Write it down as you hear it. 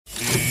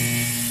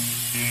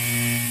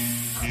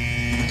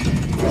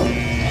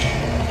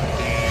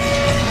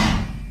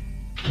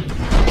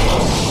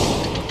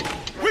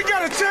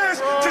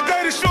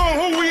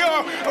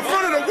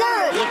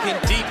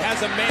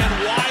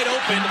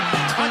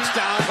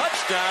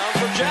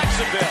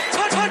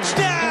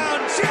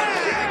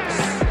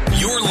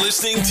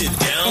listening to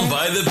Down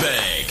by the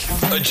Bank,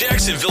 a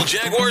Jacksonville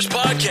Jaguars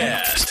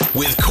podcast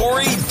with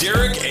Corey,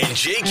 Derek, and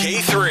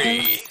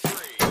JK3.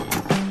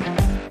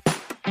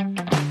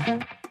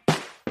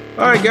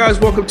 All right, guys,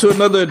 welcome to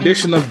another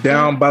edition of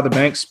Down by the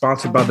Bank,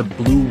 sponsored by the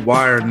Blue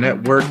Wire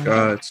Network.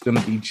 It's going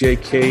to be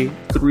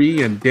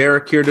JK3 and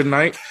Derek here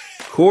tonight.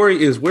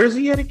 Corey where's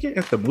he at again?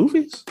 At the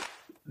movies?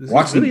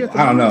 Watching, really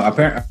I don't know.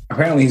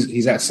 Apparently,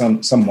 he's at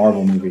some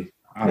Marvel movie.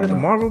 The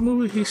Marvel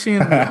movie. He's seeing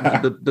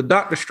the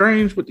Doctor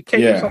Strange with the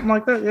cape or something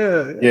like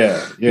that.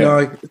 Yeah. You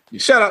know,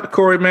 shout out to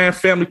Corey, man.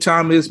 Family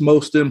time is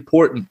most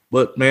important.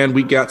 But man,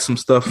 we got some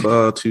stuff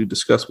to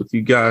discuss with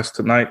you guys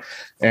tonight.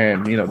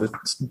 And you know, the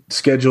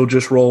schedule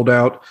just rolled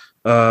out.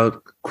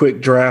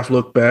 Quick draft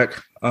look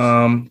back.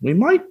 We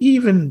might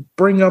even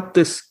bring up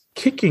this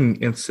kicking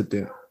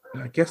incident.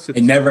 I guess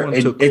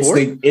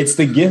it's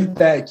the gift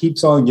that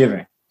keeps on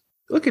giving.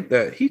 Look at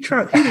that. He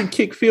didn't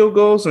kick field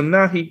goals, and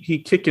now he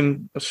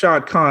kicking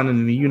Shad Khan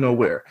in the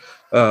you-know-where.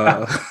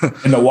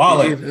 In the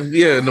wallet.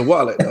 Yeah, in the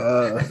wallet.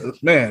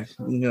 Man,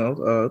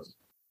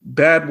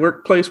 bad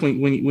workplace. When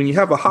you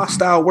have a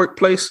hostile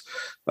workplace,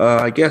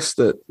 I guess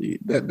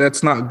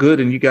that's not good,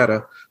 and you got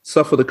to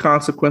suffer the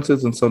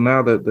consequences. And so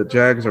now that the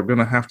Jags are going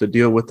to have to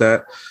deal with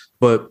that.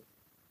 But,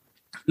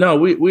 no,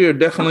 we are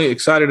definitely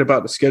excited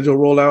about the schedule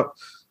rollout.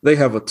 They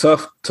have a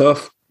tough,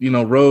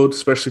 road,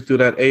 especially through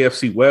that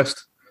AFC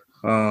West.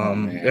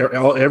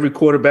 Every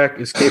quarterback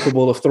is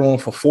capable of throwing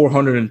for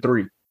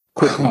 403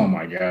 quickly. Oh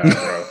my god,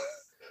 bro!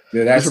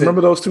 Dude, just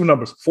remember those two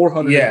numbers: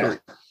 403. Yeah.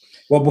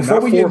 Well,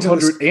 before we get into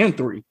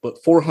 403,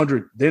 but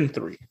 400 then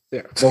 3.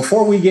 Yeah.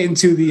 Before we get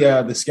into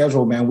the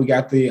schedule, man, we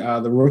got the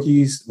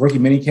rookie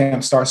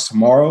minicamp starts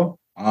tomorrow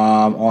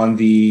on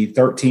the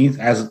 13th,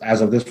 as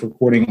of this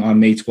recording on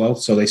May 12th.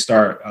 So they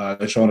start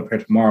they're showing up here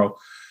tomorrow.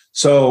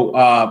 So,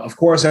 of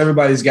course,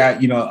 everybody's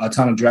got, a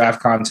ton of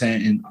draft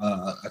content and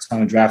a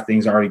ton of draft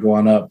things already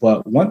going up.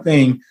 But one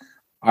thing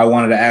I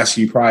wanted to ask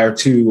you prior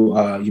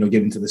to,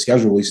 getting to the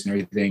schedule release and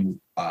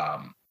everything,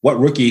 what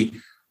rookie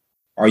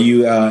are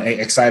you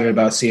excited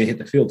about seeing hit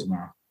the field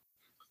tomorrow?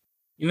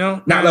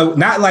 Not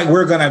like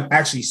we're going to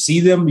actually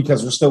see them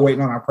because we're still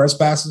waiting on our press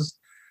passes,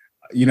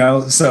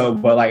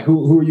 but like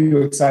who are you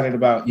excited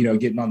about,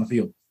 getting on the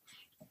field?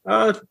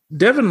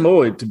 Devin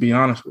Lloyd, to be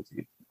honest with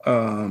you.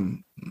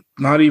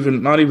 Not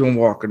even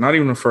Walker, not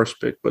even the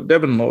first pick, but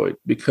Devin Lloyd,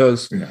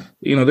 because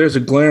there's a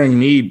glaring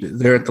need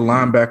there at the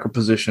linebacker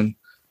position.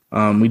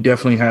 We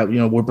definitely have,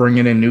 we're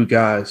bringing in new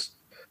guys.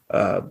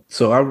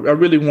 So I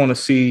really want to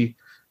see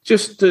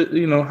just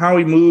how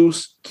he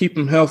moves, keep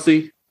him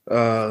healthy.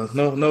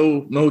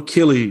 No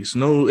Achilles,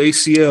 no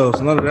ACLs,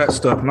 none of that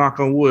stuff. Knock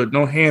on wood,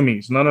 no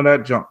hammies, none of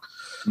that junk.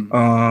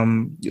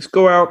 Just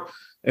go out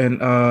and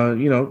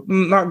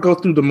not go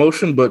through the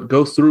motion, but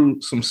go through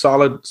some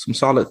solid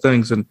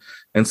things and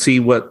see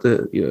what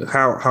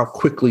how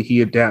quickly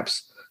he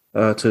adapts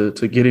to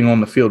getting on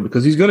the field,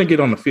 because he's going to get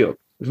on the field.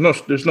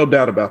 There's no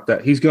doubt about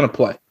that. He's going to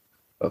play.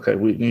 Okay,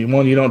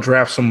 one, you don't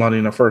draft somebody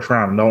in the first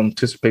round and don't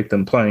anticipate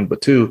them playing,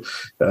 but two,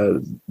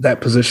 that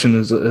position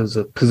is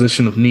a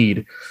position of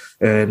need,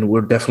 and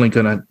we're definitely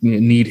going to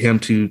need him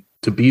to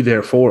be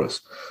there for us.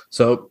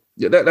 So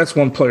that's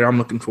one player I'm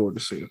looking forward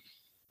to seeing.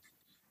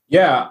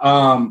 Yeah,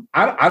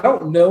 I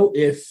don't know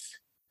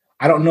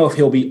if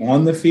he'll be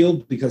on the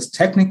field, because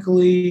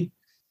technically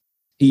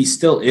he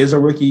still is a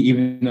rookie,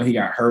 even though he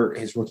got hurt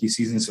his rookie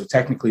season. So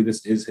technically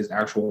this is his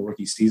actual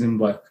rookie season.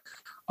 But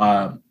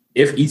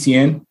if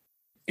Etienne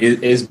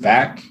is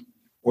back,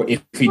 or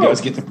if he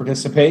does get to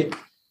participate,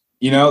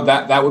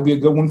 that would be a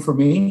good one for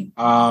me.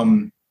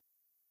 I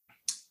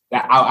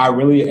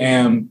really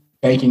am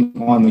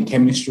banking on the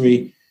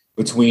chemistry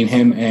between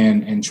him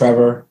and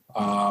Trevor.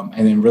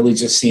 And then really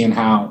just seeing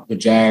how the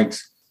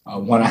Jags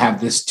want to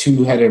have this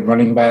two-headed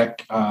running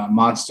back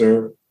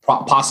monster,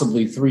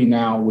 possibly 3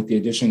 now with the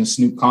addition of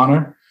Snoop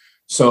Connor.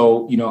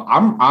 So,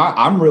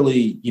 I'm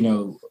really,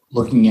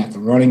 looking at the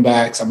running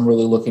backs. I'm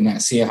really looking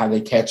at seeing how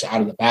they catch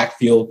out of the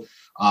backfield.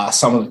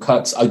 Some of the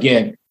cuts,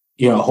 again,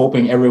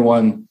 hoping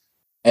everyone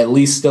at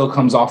least still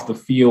comes off the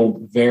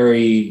field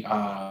very,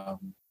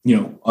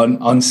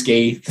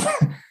 unscathed.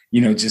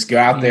 Just go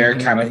out there,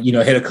 kind of,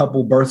 hit a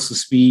couple bursts of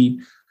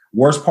speed.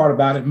 Worst part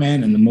about it,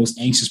 man, and the most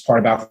anxious part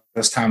about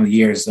this time of the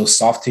year is those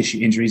soft tissue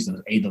injuries,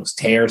 those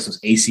tears, those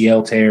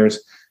ACL tears,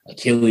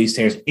 Achilles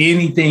tears.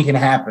 Anything can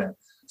happen.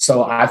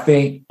 So I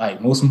think, like,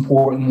 most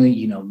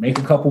importantly, make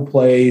a couple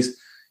plays,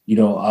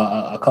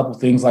 a couple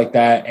things like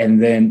that,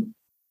 and then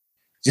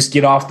just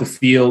get off the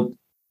field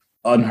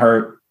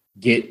unhurt,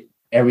 get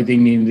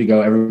everything needed to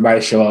go.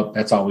 Everybody show up.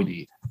 That's all we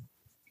need.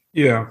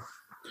 Yeah.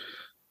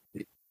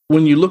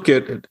 When you look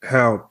at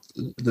how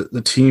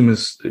the team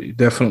is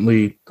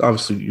definitely,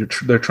 obviously,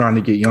 they're trying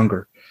to get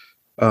younger.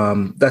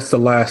 That's the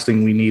last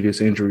thing we need is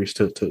injuries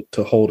to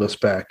hold us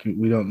back.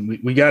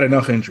 We got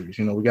enough injuries.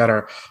 We got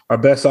our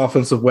best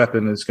offensive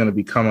weapon is going to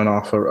be coming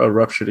off a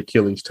ruptured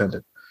Achilles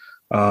tendon.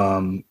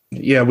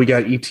 We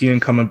got Etienne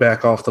coming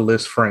back off the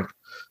list, Frank.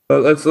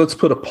 Let's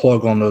put a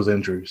plug on those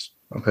injuries.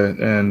 Okay,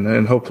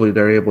 and hopefully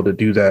they're able to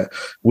do that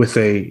with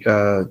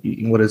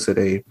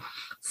a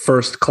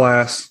first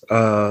class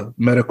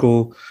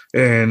medical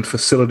and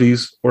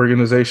facilities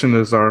organization,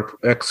 as our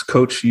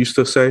ex-coach used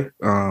to say.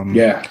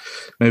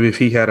 Maybe if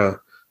he had a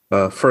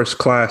first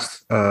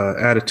class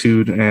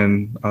attitude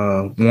and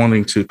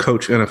wanting to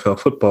coach NFL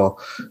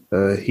football,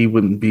 he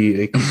wouldn't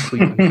be a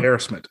complete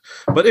embarrassment.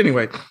 But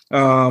anyway,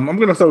 I'm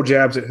going to throw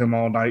jabs at him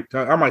all night.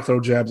 I might throw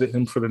jabs at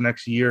him for the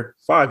next year,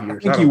 5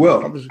 years. I think you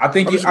will.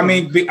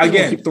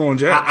 Again, keep throwing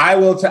jabs. I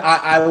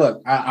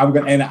will. I'm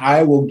going, and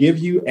I will give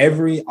you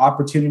every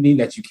opportunity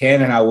that you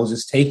can, and I will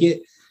just take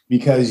it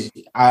because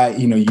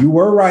you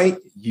were right.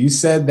 You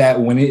said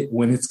that when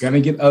it's going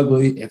to get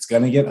ugly, it's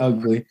going to get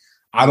ugly.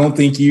 I don't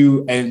think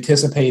you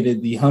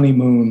anticipated the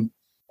honeymoon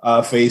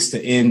phase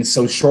to end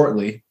so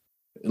shortly,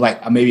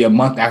 like maybe a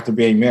month after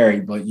being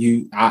married. But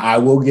I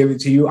will give it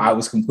to you. I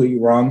was completely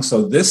wrong.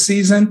 So this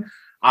season,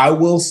 I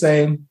will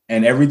say,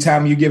 and every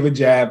time you give a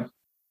jab,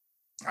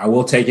 I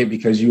will take it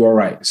because you are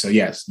right. So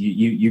yes,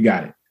 you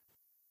got it.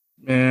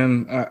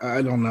 Man,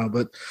 I don't know,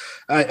 but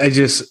I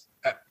just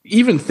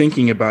even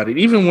thinking about it,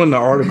 even when the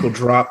article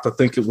dropped, I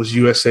think it was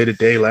USA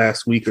Today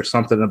last week or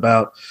something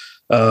about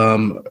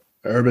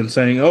Urban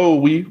saying,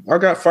 I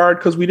got fired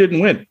because we didn't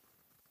win.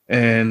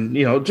 And,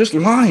 just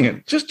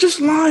lying,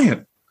 just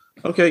lying.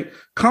 Okay.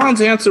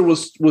 Khan's answer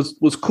was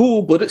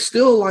cool, but it's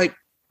still like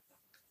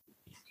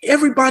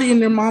everybody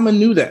and their mama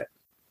knew that.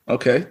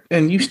 Okay.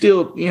 And you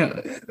still,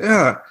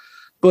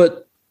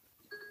 but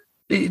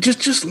it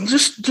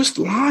just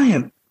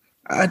lying.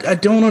 I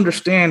don't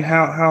understand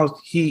how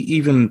he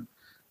even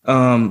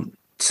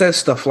says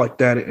stuff like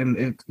that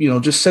and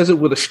just says it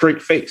with a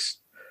straight face.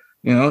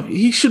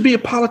 He should be a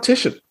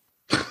politician.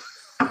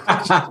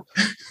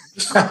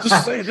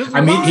 just saying,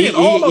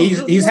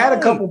 he's had a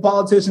couple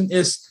politician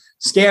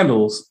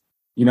scandals,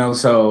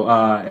 so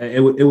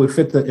it would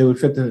fit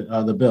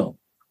the bill.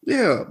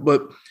 Yeah,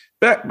 but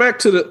back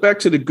to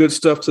the good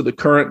stuff, to the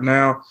current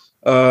now,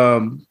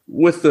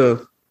 with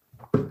the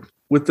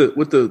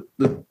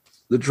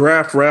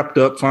draft wrapped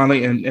up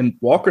finally, and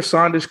Walker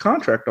signed his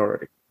contract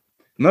already.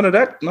 None of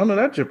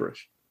that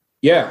gibberish.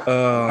 Yeah,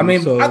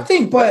 I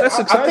think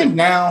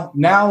now,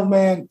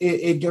 man,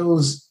 it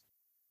goes.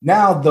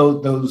 Now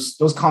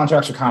those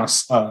contracts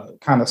are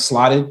kind of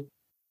slotted,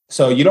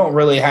 so you don't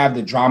really have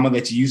the drama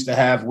that you used to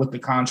have with the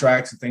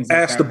contracts and things like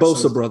that. Ask the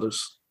Bosa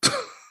brothers.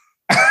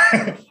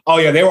 Oh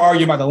yeah, they were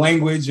arguing about the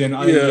language and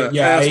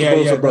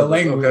the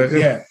language.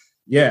 Okay.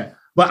 Yeah.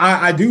 But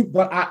I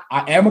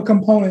am a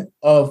component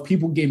of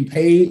people getting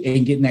paid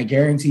and getting that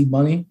guaranteed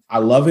money. I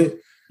love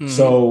it. Mm-hmm.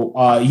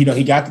 So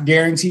he got the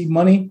guaranteed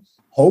money.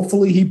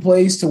 Hopefully he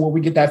plays to where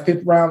we get that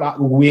fifth round.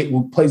 We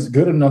plays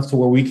good enough to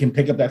where we can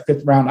pick up that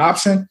fifth round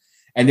option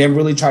and then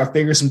really try to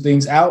figure some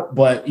things out.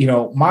 But,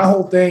 my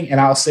whole thing, and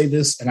I'll say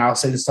this till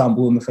I'm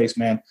blue in the face,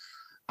 man.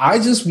 I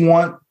just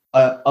want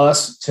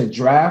us to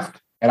draft,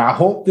 and I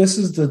hope this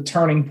is the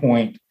turning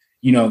point.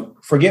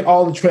 Forget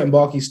all the Trent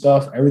Baalke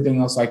stuff,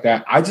 everything else like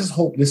that. I just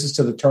hope this is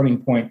to the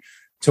turning point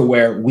to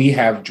where we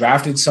have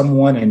drafted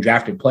someone and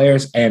drafted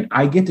players, and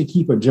I get to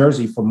keep a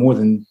jersey for more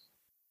than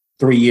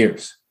 3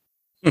 years.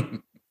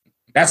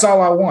 That's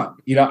all I want.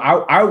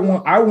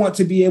 I want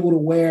to be able to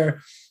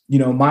wear,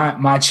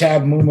 my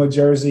Chad Muma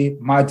jersey,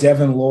 my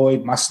Devin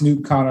Lloyd, my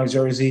Snoop Connor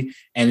jersey,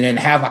 and then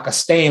have like a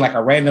stain, like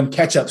a random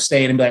ketchup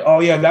stain, and be like,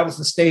 oh yeah, that was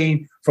the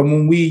stain from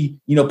when we,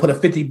 put a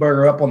 50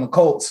 burger up on the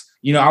Colts.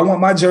 I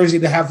want my jersey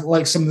to have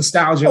like some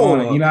nostalgia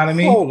on it. You know what I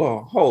mean?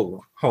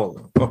 Hold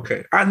on.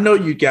 Okay. I know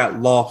you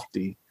got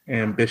lofty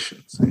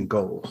ambitions and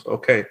goals.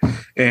 Okay.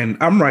 And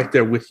I'm right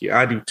there with you.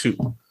 I do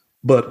too.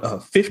 But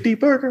a 50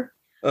 burger?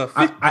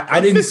 I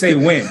didn't say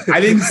when. I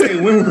didn't say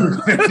when we were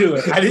going to do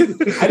it. I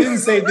didn't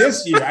say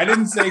this year. I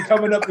didn't say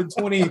coming up in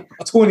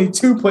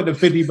 2022 putting a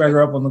 50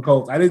 burger up on the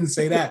Colts. I didn't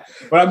say that.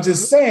 But I'm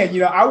just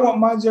saying, I want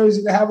my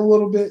jersey to have a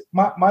little bit,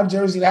 my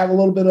jersey to have a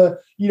little bit of,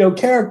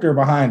 character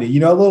behind it,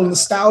 a little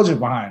nostalgia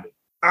behind it.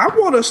 I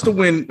want us to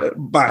win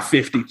by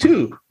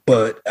 52,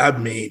 but I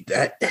mean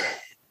that.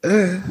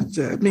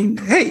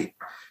 Hey,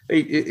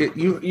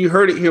 you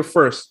heard it here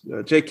first.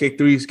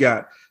 JK3's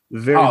got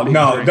very big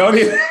dreams. Don't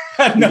even.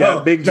 No,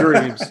 got big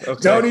dreams.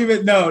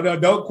 Okay.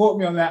 Don't quote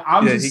me on that.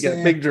 He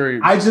got big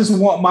dreams. I just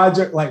want my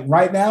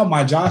right now,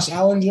 my Josh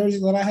Allen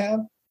jersey that I have.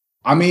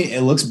 I mean,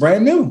 it looks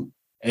brand new.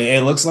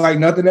 It looks like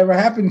nothing ever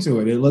happened to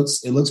it. It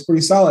looks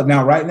pretty solid.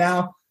 Now, right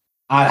now,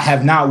 I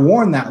have not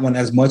worn that one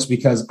as much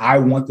because I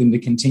want them to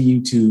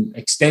continue to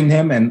extend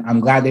him, and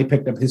I'm glad they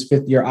picked up his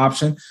 5th-year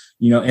option,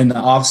 in the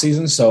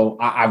offseason. So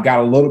I've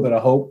got a little bit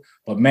of hope.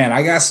 But man,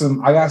 I got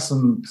some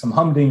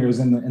humdingers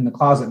in the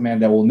closet, man,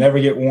 that will never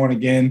get worn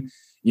again.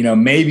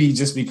 Maybe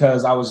just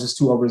because I was just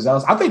too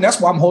overzealous. I think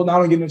that's why I'm holding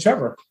out on getting a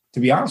Trevor, to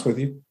be honest with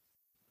you.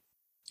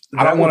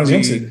 I don't want to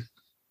jinx it.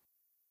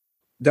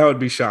 That would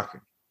be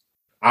shocking.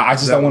 I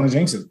just don't want to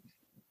jinx it.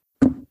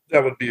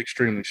 That would be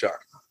extremely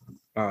shocking.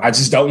 I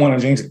just don't want to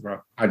jinx it, bro.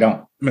 I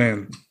don't.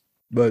 Man.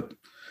 But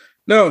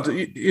no,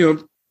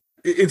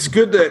 it's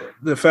good that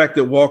the fact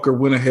that Walker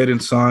went ahead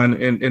and signed,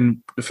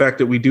 and the fact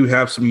that we do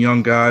have some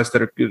young guys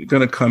that are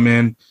going to come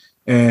in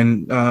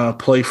and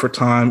play for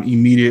time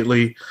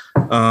immediately.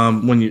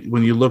 When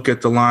you look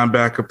at the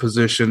linebacker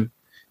position,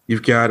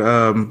 you've got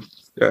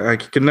I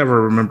can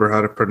never remember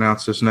how to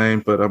pronounce his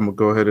name, but I'm gonna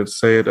go ahead and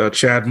say it.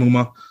 Chad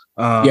Muma.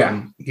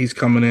 He's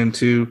coming in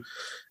too.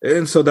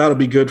 And so that'll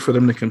be good for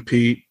them to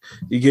compete.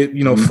 You get,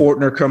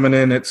 Fortner coming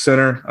in at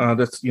center.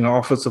 That's,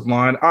 offensive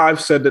line. I've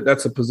said that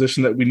that's a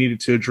position that we needed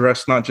to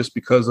address, not just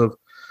because of,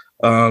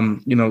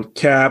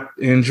 cap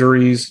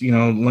injuries,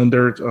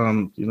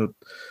 Linder,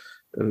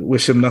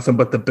 wish him nothing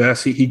but the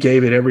best. He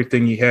gave it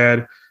everything he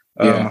had.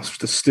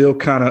 Still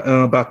kind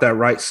of about that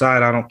right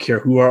side. I don't care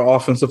who our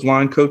offensive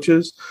line coach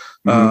is.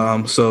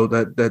 So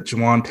that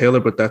Jawan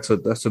Taylor, but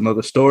that's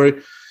another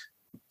story.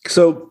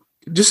 So,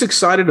 just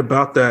excited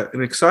about that,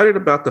 and excited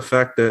about the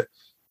fact that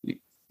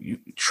you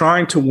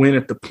trying to win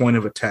at the point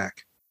of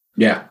attack.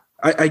 Yeah,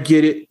 I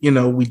get it.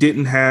 We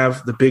didn't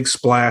have the big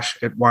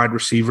splash at wide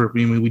receiver. I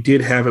mean, we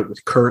did have it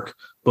with Kirk,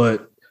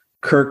 but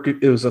Kirk,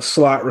 it was a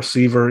slot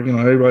receiver.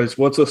 Everybody's,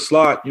 what's a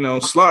slot?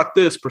 Slot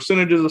this,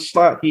 percentages of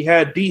slot. He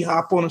had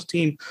D-Hop on his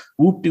team.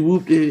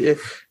 Whoop-de-whoop,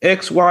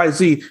 X, Y,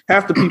 Z.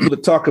 Half the people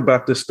that talk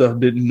about this stuff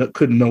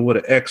couldn't know what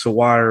an X, a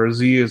Y, or a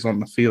Z is on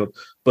the field.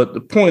 But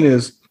the point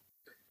is,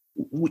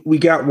 we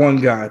got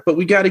one guy, but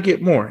we got to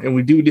get more, and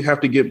we do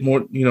have to get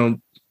more. We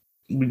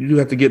do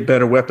have to get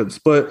better weapons,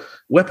 but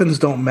weapons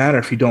don't matter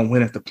if you don't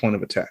win at the point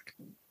of attack.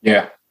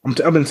 Yeah,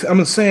 I've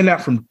been saying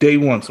that from day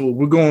one. So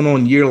we're going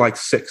on year like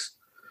 6.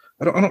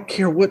 I don't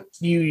care what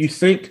you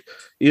think.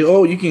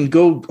 You can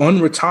go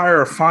unretire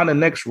or find the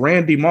next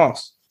Randy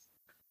Moss.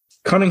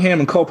 Cunningham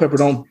and Culpepper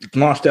don't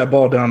launch that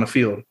ball down the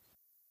field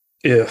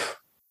if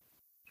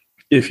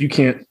you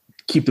can't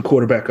keep the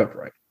quarterback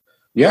upright.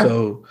 Yeah.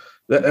 So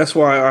that's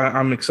why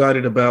I'm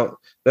excited about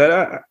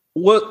that.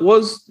 What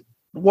was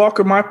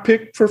Walker my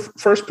pick for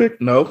first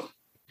pick? No,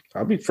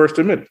 I'll be first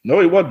to admit it.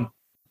 No, he wasn't.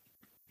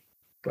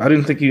 I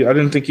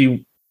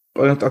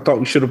thought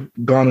we should have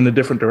gone in a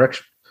different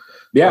direction.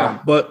 Yeah.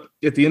 But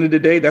at the end of the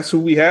day, that's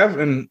who we have.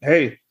 And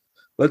hey,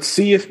 let's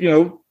see if,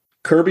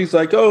 Kirby's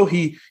like, oh,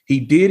 he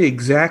did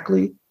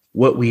exactly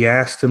what we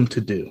asked him to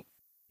do.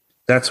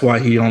 That's why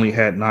he only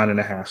had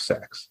 9.5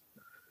 sacks.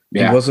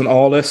 Yeah. He wasn't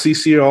all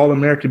SEC or all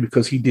American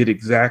because he did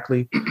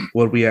exactly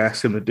what we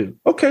asked him to do.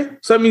 Okay.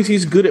 So that means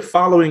he's good at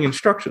following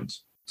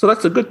instructions. So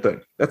that's a good thing.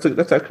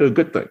 That's actually a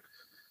good thing.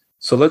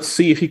 So let's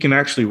see if he can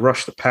actually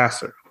rush the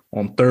passer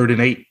on 3rd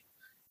and 8.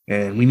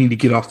 And we need to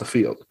get off the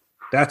field.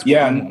 That's what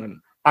I'm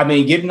wanting. I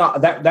mean, getting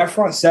that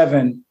front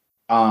 7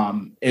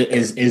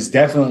 is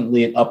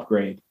definitely an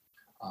upgrade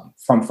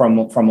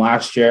from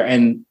last year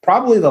and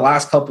probably the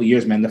last couple of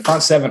years, man. The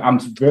front 7, I'm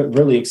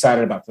really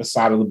excited about this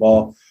side of the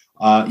ball.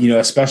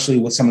 Especially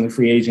with some of the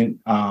free agent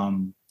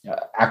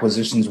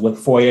acquisitions with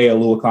Foye,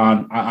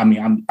 Oluokun.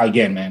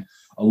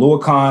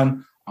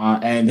 Oluokun,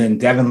 and then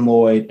Devin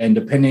Lloyd, and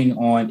depending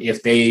on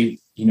if they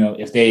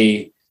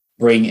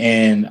bring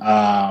in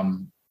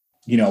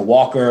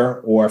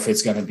Walker or if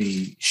it's going to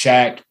be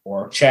Shaq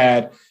or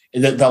Chad,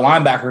 the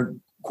linebacker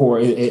core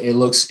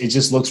it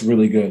just looks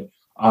really good.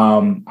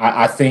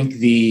 I think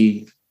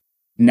the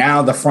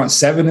front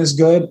 7 is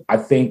good. I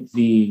think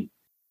the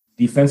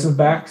defensive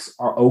backs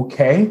are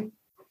okay.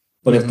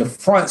 But if the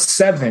front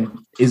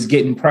 7 is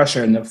getting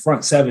pressure and the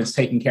front 7 is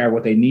taking care of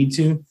what they need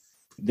to,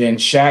 then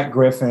Shaq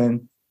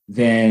Griffin,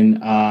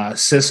 then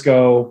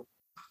Cisco,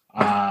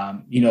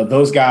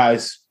 those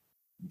guys,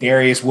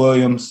 Darius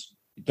Williams,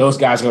 those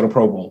guys go to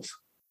Pro Bowls.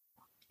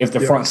 If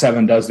the front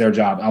 7 does their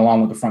job,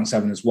 along with the front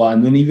 7 as well.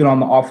 And then even on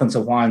the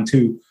offensive line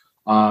too,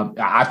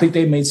 I think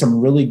they made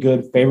some really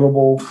good,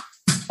 favorable,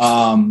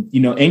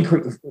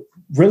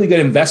 really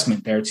good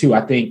investment there too. I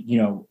think,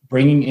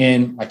 bringing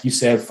in, like you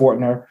said,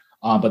 Fortner,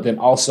 but then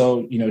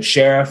also,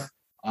 Sheriff,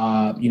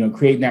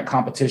 creating that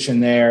competition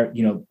there,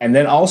 and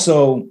then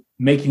also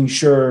making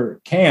sure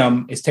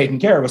Cam is taken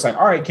care of. It's like,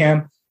 all right,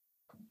 Cam,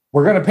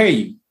 we're going to pay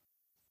you.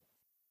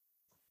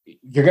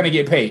 You're going to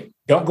get paid.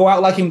 Don't go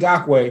out like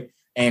Ngakoue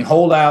and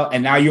hold out.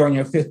 And now you're on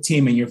your 5th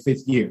team in your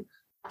 5th year.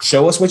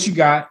 Show us what you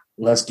got.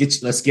 Let's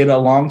get a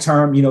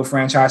long-term,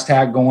 franchise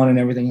tag going and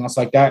everything else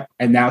like that.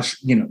 And now,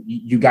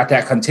 you got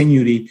that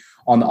continuity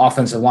on the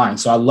offensive line.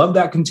 So I love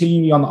that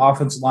continuity on the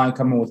offensive line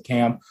coming with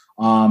Cam.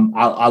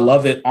 I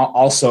love it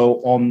also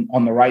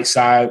on the right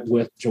side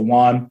with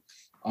Jawan.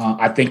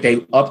 I think they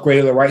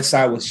upgraded the right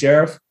side with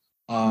Sheriff.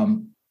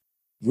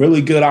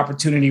 Really good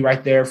opportunity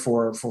right there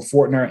for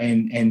Fortner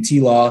and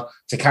T-Law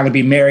to kind of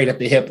be married at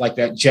the hip, like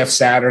that Jeff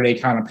Saturday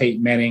kind of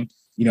Peyton Manning,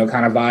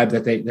 kind of vibe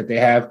that they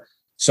have.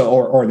 So,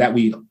 or that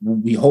we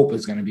hope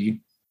is going to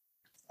be.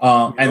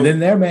 And then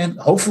there, man,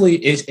 hopefully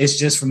it's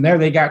just from there,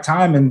 they got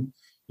time and,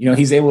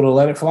 he's able to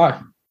let it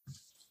fly.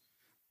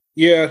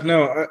 Yeah,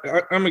 no,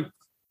 I'm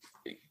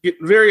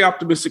very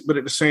optimistic, but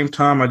at the same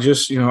time, I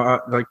just,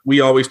 like we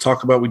always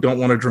talk about, we don't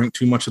want to drink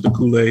too much of the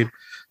Kool-Aid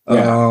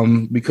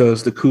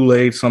because the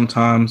Kool-Aid,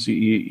 sometimes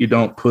you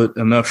don't put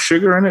enough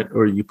sugar in it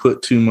or you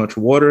put too much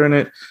water in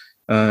it.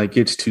 It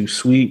gets too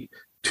sweet.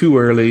 too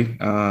early.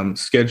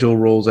 Schedule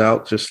rolls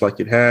out just like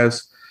it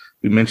has.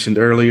 We mentioned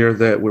earlier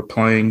that we're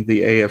playing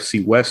the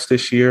AFC West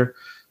this year.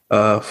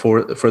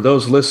 For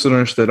those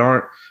listeners that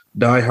aren't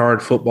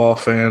diehard football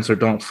fans or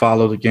don't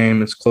follow the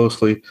game as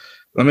closely,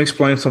 let me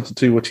explain something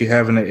to you what you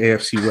have in the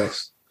AFC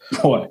West.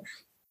 What?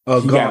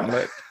 A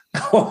gauntlet.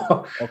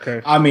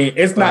 Okay. I mean,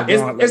 it's not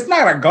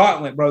a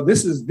gauntlet, bro.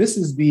 This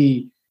is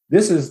the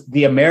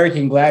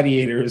American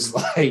Gladiators.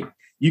 Like,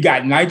 you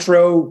got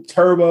Nitro,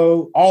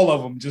 Turbo, all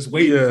of them just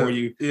waiting for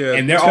you. Yeah.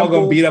 And they're all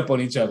going to beat up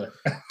on each other.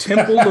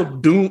 Temple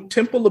of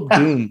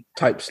Doom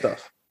type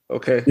stuff.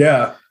 Okay.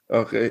 Yeah.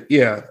 Okay.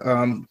 Yeah.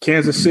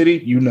 Kansas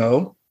City,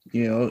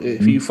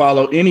 if you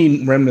follow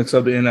any remnants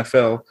of the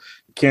NFL,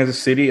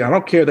 Kansas City, I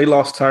don't care. They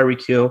lost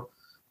Tyreek Hill.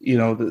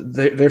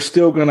 They're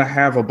still going to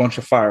have a bunch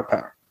of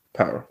firepower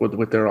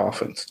with their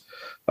offense.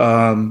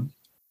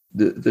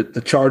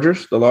 The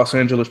Chargers, the Los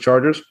Angeles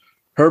Chargers,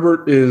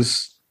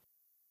 Herbert's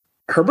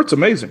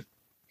amazing.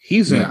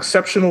 He's an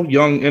exceptional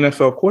young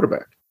NFL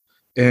quarterback,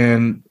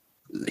 and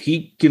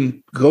he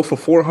can go for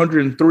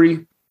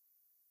 403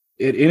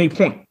 at any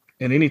point,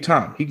 at any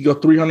time. He can go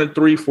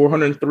 303,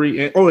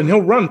 403, and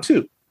he'll run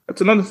too.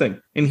 That's another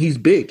thing. And he's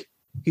big.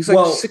 He's like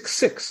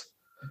 6'6".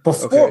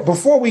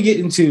 Before we get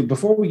into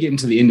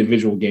the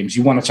individual games,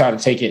 you want to try to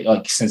take it,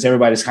 like, since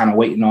everybody's kind of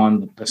waiting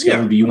on the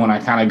schedule, do you want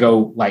to kind of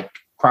go like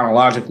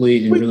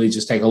chronologically and really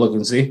just take a look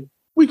and see?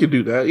 We could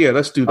do that. Yeah,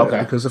 let's do that.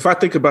 Okay. Because if I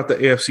think about the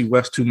AFC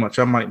West too much,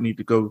 I might need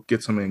to go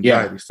get some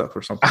anxiety stuff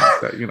or something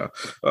like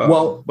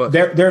that. But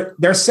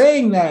they're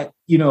saying that,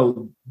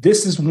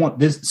 this is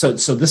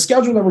so the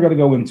schedule that we're going to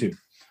go into,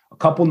 a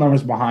couple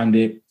numbers behind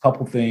it, a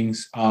couple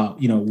things.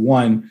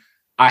 One,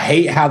 I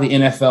hate how the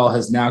NFL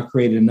has now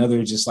created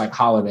another just like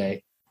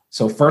holiday.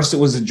 So first it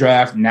was the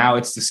draft, now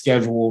it's the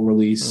schedule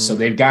release. So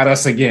they've got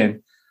us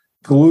again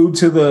glued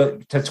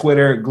to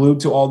Twitter, glued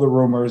to all the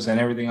rumors and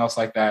everything else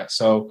like that.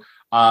 So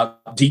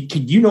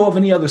can you know of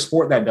any other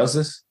sport that does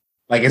this?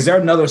 Like, is there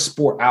another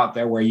sport out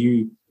there where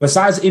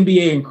besides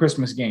NBA and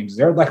Christmas games, is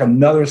there like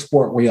another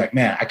sport where you're like,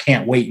 man, I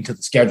can't wait until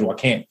the schedule. I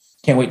can't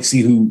wait to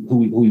see who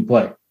we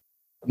play.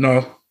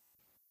 No.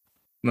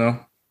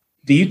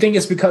 Do you think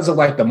it's because of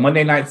like the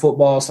Monday night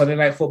football, Sunday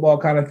night football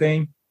kind of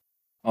thing?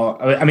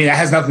 I mean, that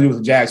has nothing to do with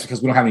the Jags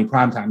because we don't have any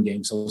primetime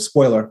games. So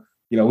spoiler,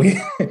 we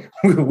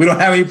don't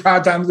have any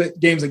primetime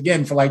games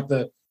again for like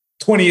the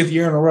 20th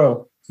year in a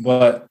row.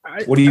 But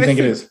what do you think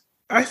it is?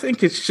 I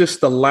think it's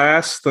just the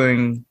last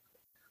thing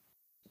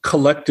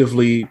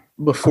collectively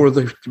before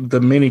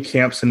the mini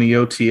camps and the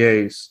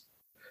OTAs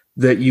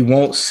that you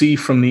won't see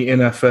from the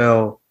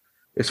NFL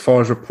as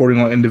far as reporting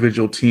on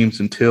individual teams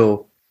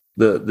until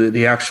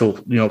the actual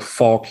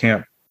fall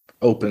camp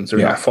opens, or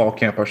not fall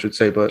camp I should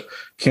say, but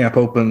camp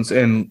opens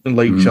in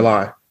late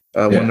July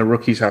when the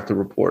rookies have to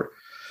report.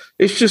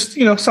 It's just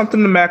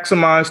something to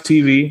maximize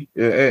TV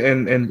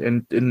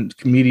and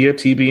media,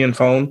 TV and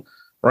phone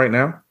right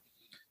now.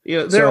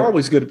 They're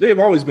always good. They've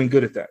always been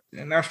good at that,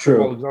 and that's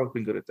true. Has always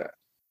been good at that.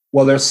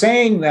 Well, they're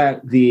saying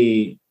that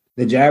the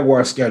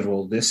Jaguar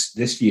schedule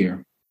this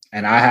year,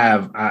 and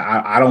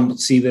I don't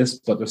see this,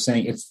 but they're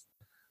saying it's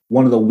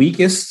one of the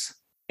weakest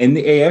in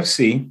the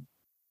AFC,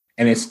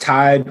 and it's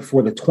tied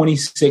for the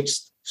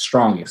 26th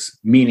strongest,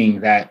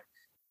 meaning that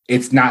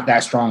it's not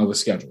that strong of a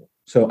schedule.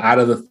 So out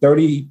of the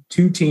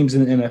 32 teams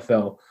in the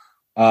NFL,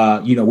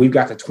 we've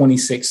got the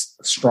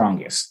 26th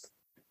strongest.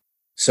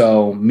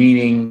 So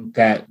meaning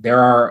that there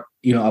are,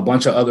 a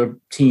bunch of other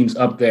teams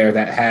up there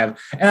that have,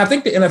 and I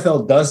think the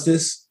NFL does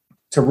this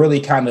to really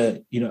kind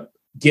of,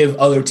 give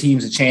other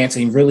teams a chance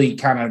and really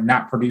kind of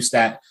not produce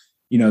that,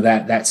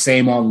 that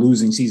same on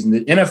losing season.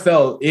 The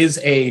NFL is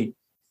a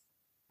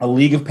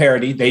league of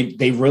parity.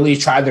 They really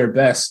try their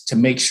best to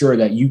make sure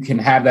that you can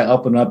have that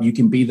up and up. You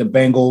can be the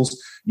Bengals.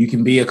 You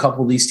can be a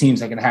couple of these teams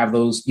that can have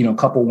those,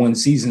 couple win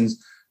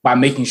seasons by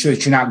making sure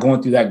that you're not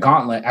going through that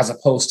gauntlet, as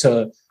opposed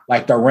to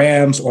like the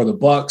Rams or the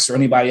Bucks or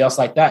anybody else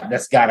like that.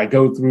 That's got to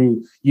go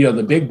through,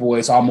 the big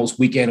boys almost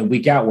week in and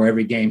week out where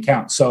every game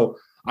counts. So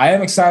I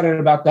am excited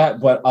about that,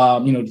 but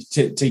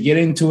to get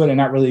into it and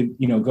not really,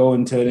 go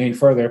into it any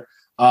further.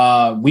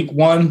 Week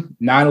 1,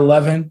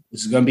 9/11.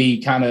 This is going to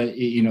be kind of,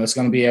 it's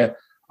going to be a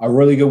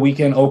really good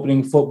weekend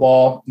opening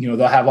football.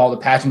 They'll have all the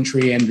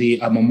pageantry and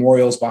the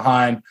memorials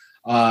behind,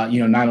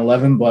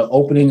 9/11, but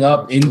opening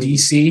up in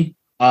DC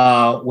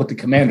with the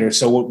Commanders.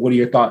 So what are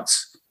your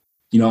thoughts,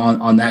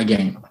 on that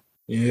game?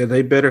 Yeah,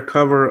 they better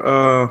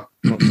cover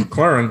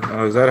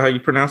McLaurin. Is that how you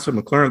pronounce it?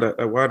 McLaurin,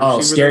 that wide receiver.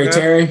 Oh, Scary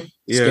Terry.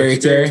 Yeah, Scary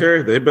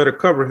Terry. They better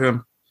cover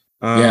him.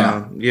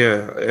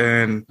 Yeah,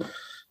 and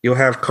you'll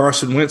have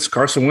Carson Wentz.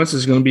 Carson Wentz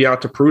is going to be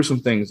out to prove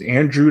some things.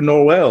 Andrew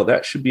Noel,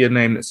 that should be a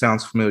name that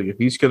sounds familiar.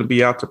 He's going to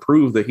be out to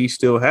prove that he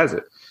still has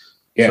it.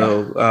 Yeah.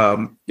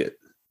 So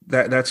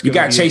that's you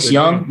got Chase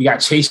Young. Name. You got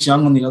Chase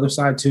Young on the other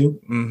side too.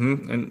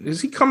 Mm-hmm. And is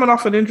he coming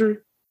off an injury?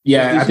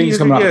 Yeah, I think he's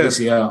coming off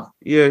ACL.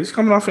 Yeah, he's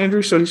coming off an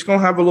injury, so he's going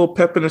to have a little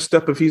pep in his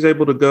step if he's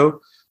able to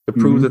go to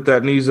prove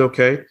that knee's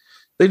okay.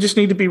 They just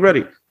need to be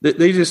ready.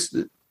 They just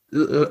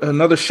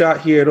another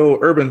shot here at Old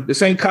Urban.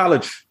 This ain't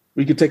college.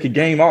 We could take a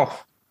game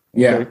off.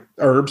 Okay? Yeah,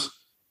 Herbs.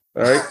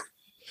 All right.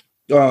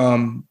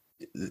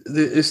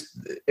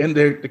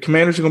 The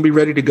Commanders are going to be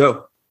ready to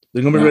go.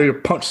 They're going to be ready to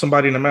punch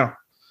somebody in the mouth.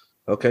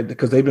 Okay,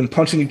 because they've been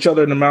punching each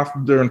other in the mouth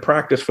during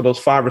practice for those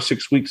 5 or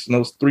 6 weeks, and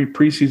those 3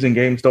 preseason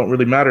games don't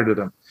really matter to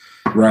them.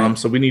 Right.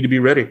 So we need to be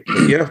ready.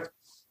 Yeah.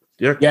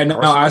 No,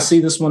 I see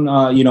this one.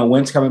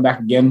 Wentz coming back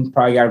again.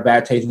 Probably got a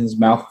bad taste in his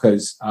mouth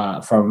because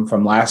from the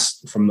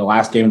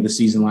last game of the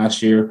season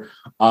last year.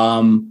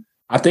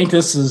 I think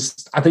this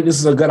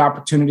is a good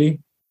opportunity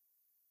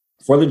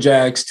for the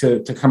Jags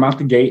to come out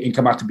the gate and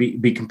come out to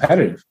be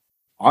competitive.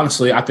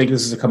 Honestly, I think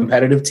this is a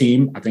competitive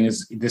team. I think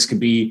this could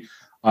be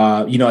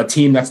a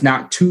team that's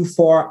not too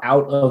far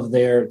out of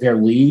their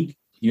league.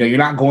 You're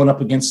not going up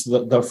against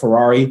the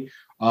Ferrari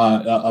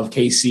of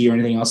KC or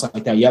anything else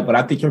like that yet, but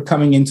I think you're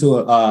coming into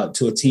a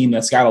team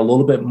that's got a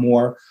little bit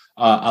more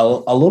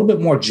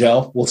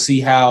gel. We'll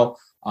see how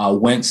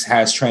Wentz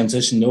has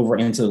transitioned over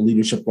into the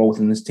leadership role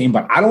within this team,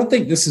 but I don't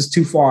think this is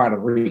too far out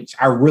of reach.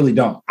 I really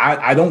don't.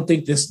 I don't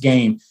think this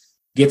game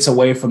gets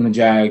away from the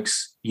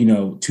Jags,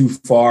 too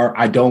far.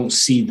 I don't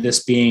see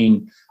this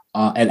being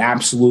an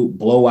absolute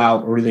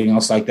blowout or anything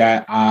else like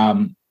that.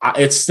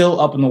 It's still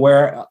up in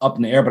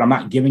the air, but I'm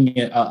not giving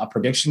it a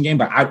prediction game.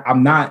 But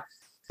I'm not.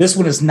 This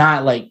one is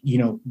not like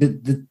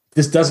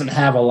this doesn't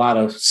have a lot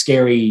of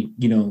scary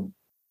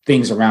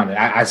things around it.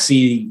 I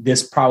see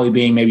this probably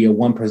being maybe a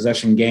 1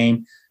 possession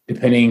game,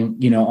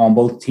 depending on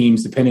both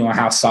teams, depending on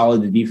how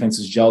solid the defense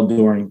is gelled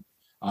during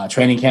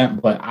training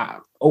camp. But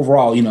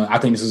overall, I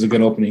think this is a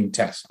good opening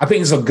test. I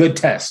think it's a good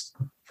test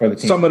for the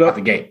team. Sum it up. At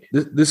the gate.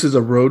 This is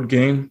a road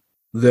game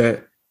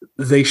that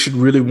they should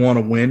really want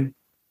to win.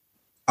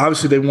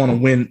 Obviously, they want to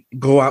win,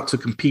 go out to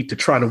compete to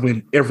try to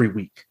win every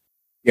week.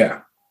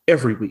 Yeah.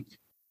 Every week.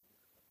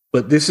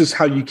 But this is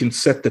how you can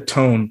set the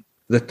tone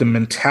that the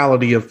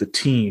mentality of the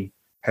team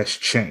has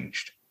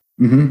changed.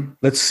 Mm-hmm.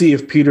 Let's see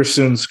if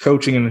Peterson's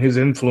coaching and his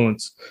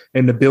influence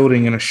in the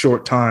building in a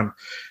short time,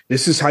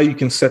 this is how you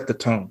can set the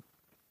tone.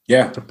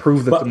 Yeah. To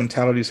prove that the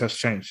mentalities has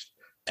changed.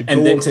 To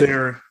go up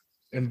there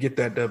and get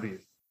that W.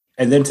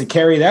 And then to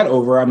carry that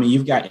over,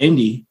 you've got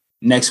Indy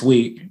next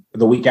week,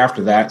 the week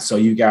after that. So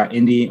you got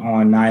Indy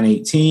on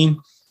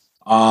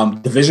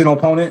 9/18, divisional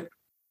opponent.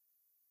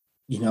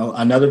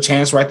 Another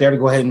chance right there to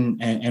go ahead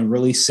and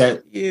really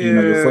set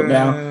your foot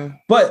down.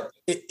 But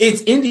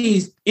it's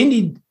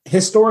Indy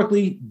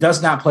historically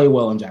does not play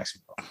well in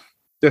Jacksonville.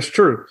 That's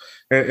true.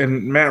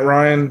 And Matt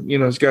Ryan,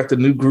 has got the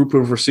new group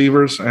of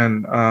receivers,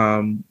 and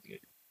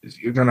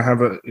you're going to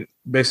have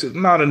basically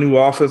not a new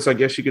offense, I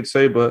guess you could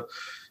say, but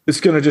it's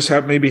going to just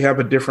have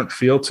a different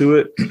feel to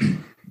it.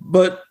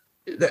 But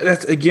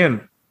that's,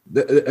 again,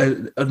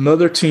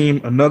 another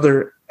team,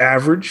 another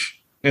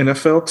average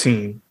NFL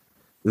team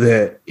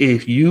that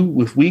if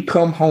we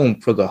come home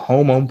for the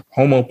home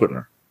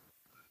opener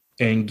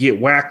and get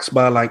waxed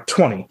by like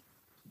 20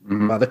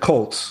 by the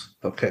Colts,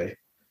 okay,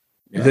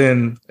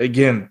 then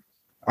again,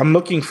 I'm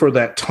looking for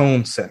that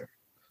tone setter.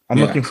 I'm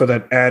looking for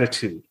that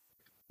attitude.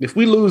 If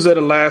we lose at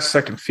a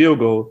last-second field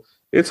goal,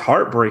 it's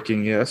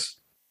heartbreaking, yes,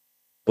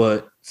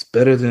 but it's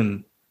better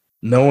than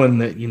knowing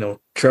that,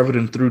 Trevor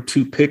done threw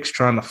 2 picks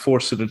trying to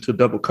force it into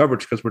double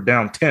coverage because we're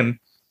down 10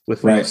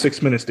 with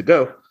 6 minutes to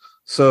go.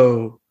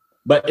 So,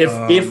 but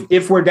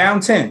if we're down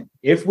 10,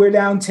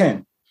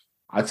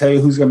 I'll tell you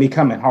who's going to be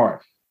coming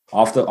hard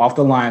off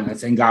the line.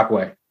 That's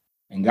Ngakoue.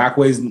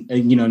 Ngakoue's,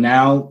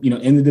 now,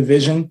 in the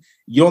division.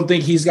 You don't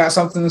think he's got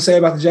something to say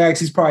about the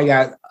Jags? He's probably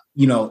got,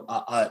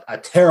 a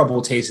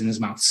terrible taste in his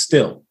mouth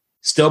still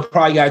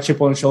probably got a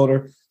chip on his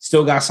shoulder,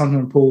 still got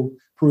something to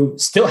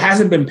prove, still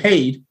hasn't been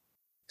paid.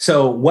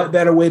 So what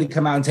better way to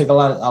come out and take a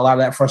lot of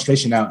that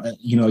frustration out,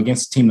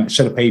 against a team that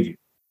should have paid you?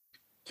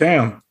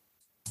 Cam.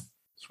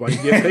 That's why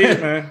you get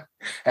paid, man.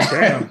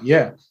 Cam.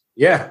 Yeah.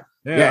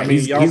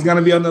 He's going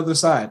to be on the other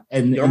side.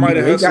 And y'all might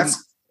have had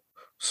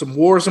some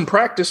wars in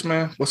practice,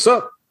 man. What's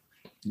up?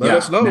 Let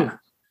us know.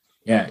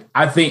 Yeah.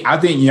 I think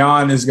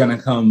Jan is going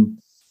to come.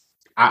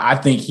 I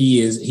think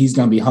he's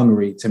going to be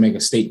hungry to make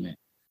a statement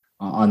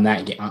on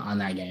that game.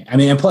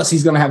 And plus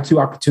he's going to have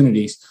 2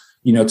 opportunities,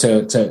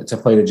 to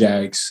play the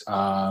Jags.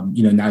 Now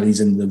that he's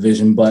in the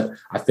division, but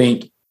I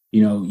think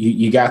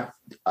you got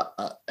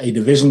a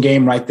division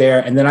game right there,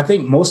 and then I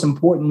think most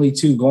importantly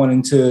too, going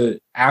into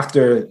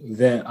after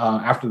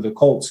the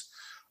Colts,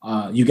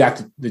 you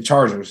got the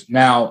Chargers.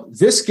 Now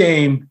this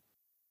game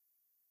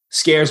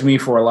scares me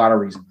for a lot of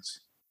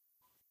reasons.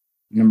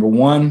 Number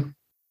one,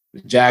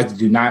 the Jags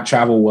do not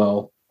travel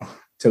well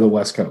to the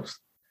West Coast.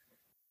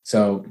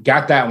 So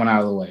got that one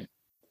out of the way.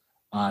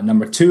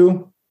 Number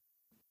 2,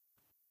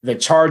 the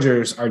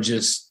Chargers are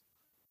just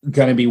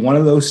going to be one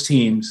of those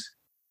teams,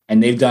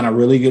 and they've done a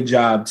really good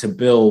job to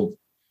build,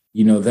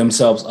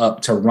 themselves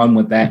up to run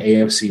with that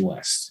AFC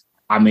West.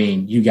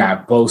 You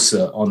got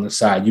Bosa on the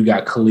side. You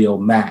got Khalil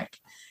Mack.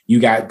 You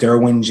got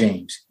Derwin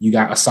James. You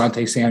got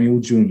Asante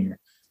Samuel Jr.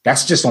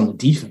 That's just on the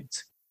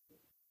defense.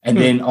 And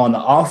then on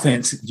the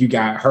offense, you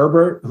got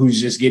Herbert,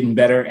 who's just getting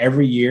better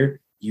every year.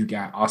 You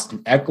got Austin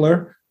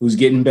Eckler, who's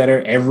getting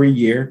better every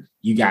year.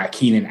 You got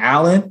Keenan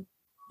Allen.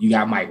 You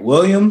got Mike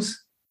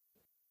Williams.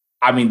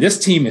 I mean,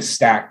 this team is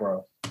stacked,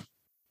 bro.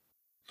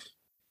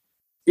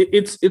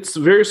 It's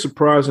very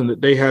surprising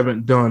that they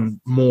haven't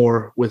done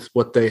more with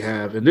what they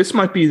have. And this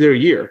might be their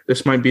year.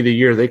 This might be the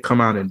year they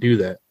come out and do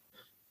that.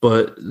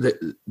 But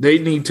they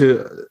need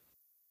to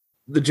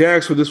 – the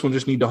Jags for this one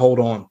just need to hold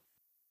on.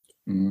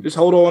 Mm-hmm. Just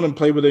hold on and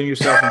play within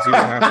yourself and see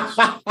what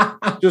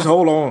happens. Just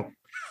hold on.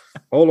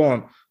 Hold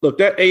on. Look,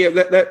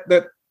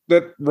 that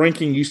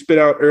ranking you spit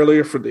out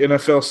earlier for the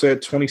NFL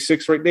said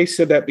 26, right? They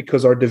said that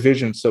because our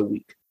division's so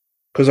weak.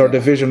 Because our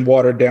division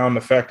watered down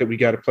the fact that we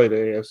got to play the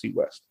AFC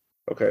West.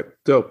 Okay,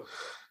 so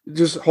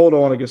just hold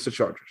on against the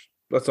Chargers.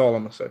 That's all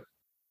I'm going to say.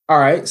 All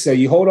right, so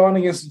you hold on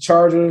against the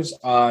Chargers.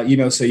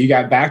 So you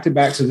got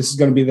back-to-back. So this is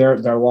going to be their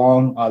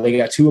long. They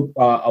got 2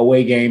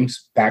 away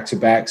games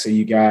back-to-back. So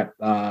you got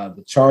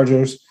the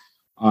Chargers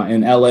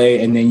in LA,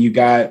 and then you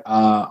got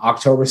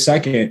October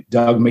 2nd,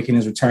 Doug making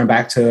his return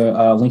back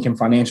to Lincoln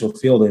Financial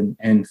Field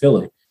in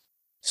Philly.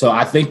 So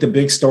I think the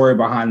big story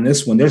behind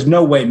this one, there's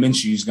no way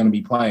Minshew is going to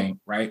be playing,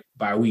 right,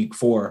 by week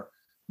 4.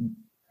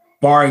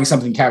 Barring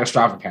something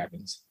catastrophic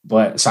happens.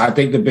 But so I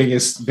think the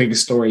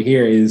biggest story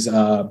here is,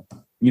 Doug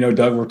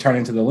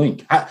returning to the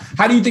link.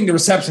 How do you think the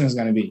reception is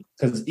going to be?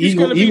 Because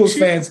Eagles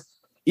fans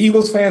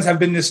have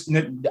been this.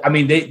 I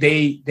mean,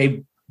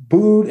 they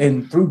booed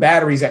and threw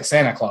batteries at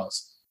Santa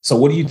Claus. So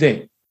what do you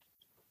think?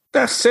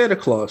 That's Santa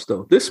Claus,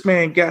 though. This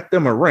man got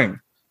them a ring.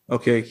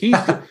 Okay,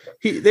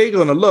 they're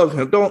gonna love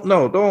him.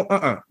 No,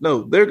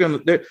 they're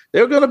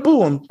gonna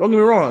boo him. Don't get me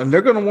wrong, and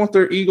they're gonna want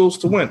their Eagles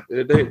to win.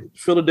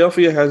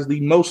 Philadelphia has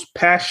the most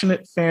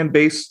passionate fan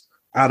base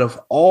out of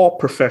all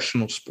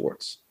professional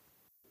sports.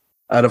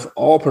 In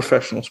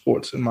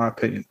my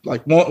opinion,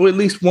 like at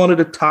least one of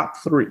the top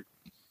 3.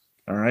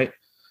 All right,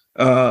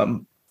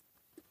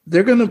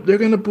 they're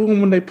gonna boo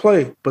him when they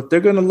play, but they're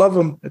gonna love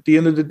him at the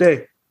end of the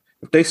day.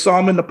 If they saw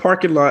him in the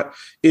parking lot,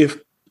 if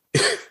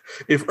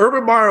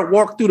Urban Meyer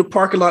walked through the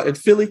parking lot in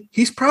Philly,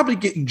 he's probably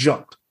getting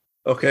jumped.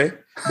 Okay.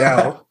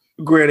 Now,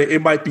 granted,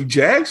 it might be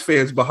Jags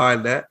fans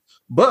behind that,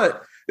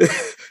 but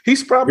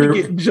he's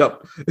probably getting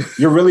jumped.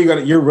 You're really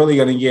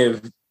gonna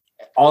give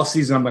all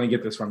season. I'm gonna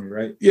get this from you,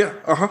 right? Yeah.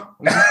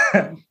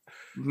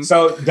 Mm-hmm.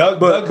 So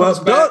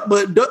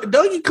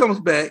Dougie comes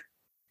back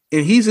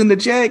and he's in the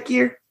Jag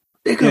gear.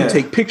 They're gonna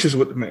take pictures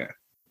with the man.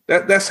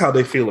 That's how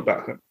they feel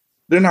about him.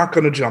 They're not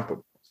gonna jump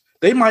him.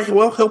 They might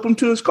help him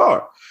to his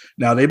car.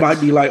 Now they might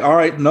be like, "All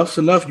right, enough's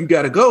enough. You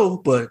got to go,"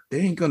 but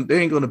they ain't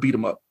gonna beat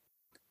him up.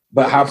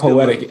 But how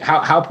poetic?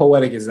 How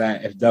poetic is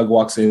that? If Doug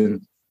walks into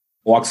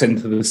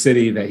the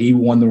city that he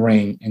won the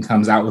ring and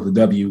comes out with a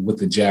W with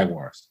the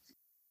Jaguars,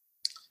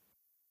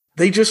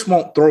 they just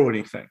won't throw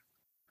anything.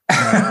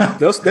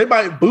 They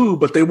might boo,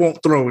 but they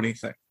won't throw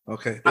anything.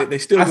 Okay, they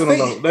still gonna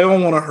know. They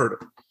don't want to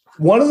hurt him.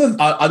 One of the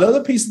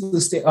another piece of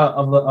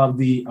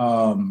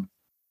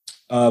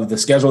the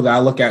schedule that I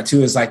look at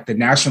too is like the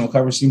national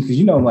coverage team, because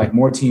like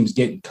more teams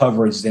get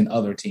coverage than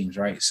other teams,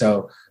 right?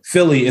 So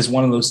Philly is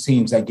one of those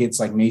teams that gets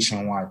like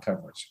nationwide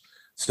coverage.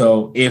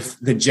 So if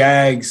the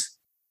Jags,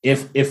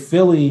 if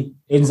Philly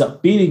ends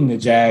up beating the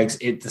Jags,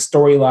 the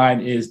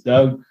storyline is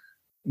Doug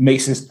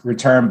makes his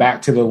return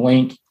back to the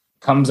link,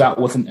 comes out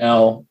with an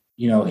L.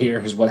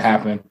 Here's what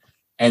happened.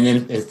 And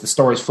then if the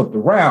story's flipped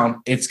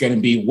around, it's going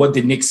to be, what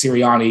did Nick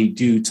Sirianni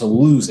do to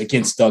lose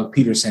against Doug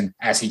Peterson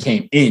as he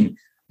came in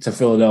to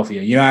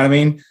Philadelphia? You know what I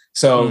mean?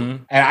 So,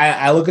 And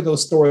I look at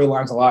those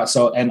storylines a lot.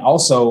 So, and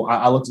also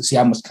I look to see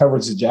how much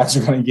coverage the Jazz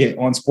are going to get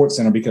on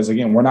SportsCenter, because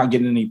again, we're not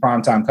getting any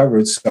primetime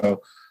coverage.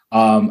 So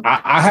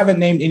I haven't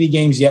named any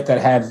games yet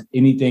that have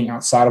anything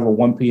outside of a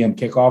 1 p.m.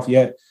 kickoff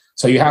yet.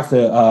 So you have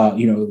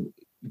to,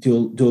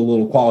 do a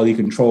little quality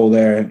control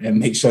there and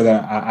make sure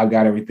that I've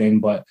got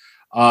everything. But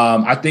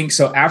I think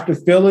so. After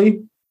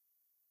Philly,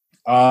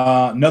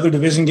 another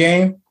division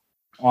game,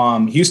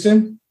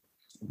 Houston.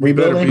 We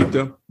better beat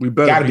them. We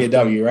better got to be a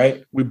W,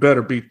 right? We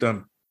better beat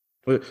them.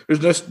 There's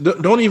just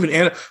don't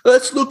even.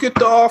 Let's look at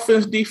the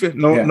offense, defense.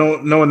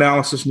 No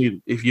analysis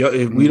needed. If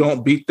we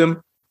don't beat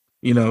them,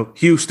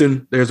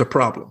 Houston, there's a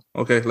problem.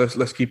 Okay,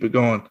 let's keep it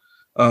going.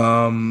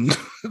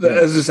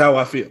 That's just how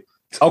I feel.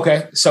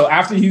 Okay, so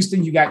after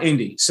Houston, you got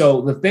Indy.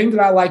 So the thing that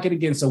I like it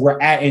again. So we're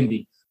at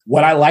Indy.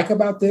 What I like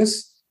about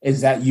this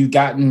is that you've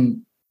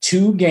gotten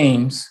 2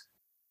 games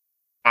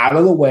out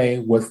of the way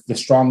with the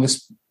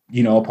strongest,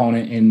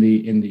 opponent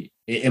in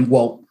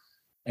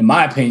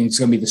my opinion, it's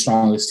going to be the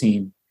strongest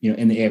team,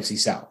 in the AFC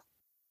South.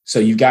 So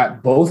you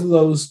got both of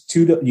those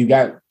you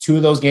got 2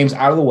 of those games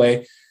out of the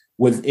way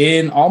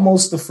within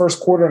almost the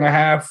first quarter and a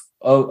half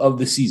of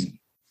the season.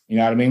 You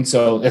know what I mean?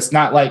 So it's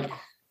not like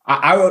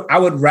I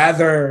would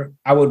rather,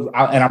 and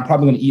I'm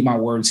probably going to eat my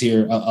words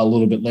here a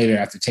little bit later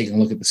after taking a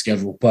look at the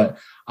schedule, but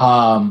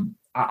I'm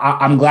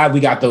glad we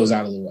got those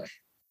out of the way.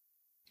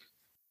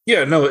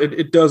 Yeah, no,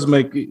 it does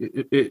make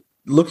it.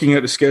 Looking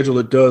at the schedule,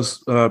 it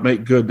does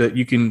make good that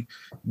you can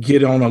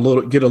get a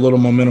little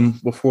momentum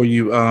before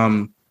you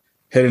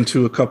head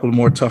into a couple of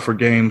more tougher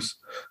games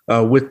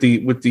with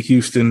the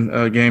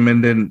Houston game,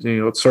 and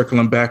then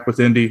circling back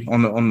with Indy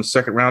on the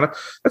second round.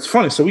 That's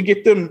funny. So we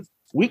get them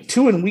week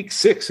 2 and week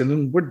 6, and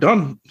then we're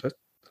done.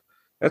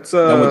 It's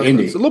a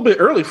little bit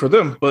early for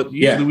them, but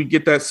usually we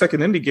get that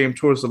second Indy game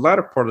towards the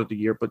latter part of the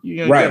year. But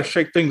you got to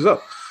shake things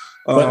up.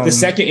 But the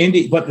second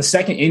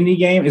Indy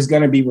game is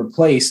going to be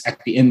replaced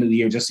at the end of the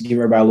year, just to give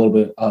everybody a little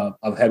bit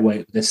of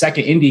headway. The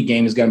second Indy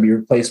game is going to be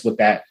replaced with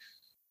that.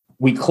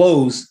 We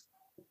close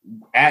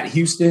at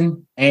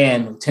Houston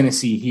and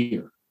Tennessee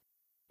here,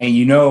 and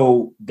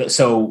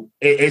so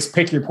it's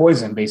pick your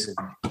poison,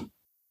 basically.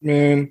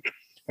 Man,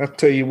 I'll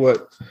tell you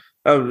what.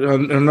 I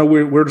know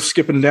we're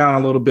skipping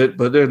down a little bit,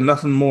 but there's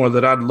nothing more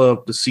that I'd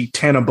love to see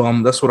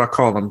Tannenbaum. That's what I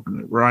call him,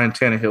 Ryan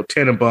Tannehill.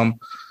 Tannenbaum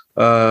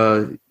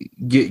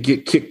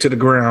get kicked to the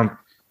ground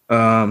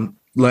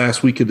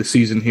last week of the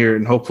season here,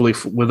 and hopefully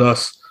with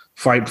us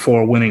fighting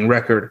for a winning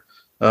record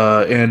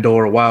and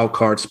or a wild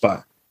card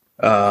spot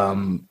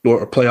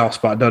or a playoff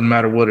spot. Doesn't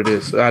matter what it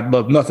is. I'd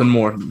love nothing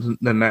more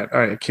than that.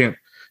 I can't.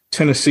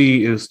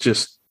 Tennessee is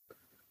just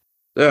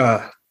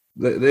it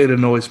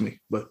annoys me,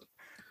 but.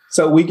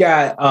 So we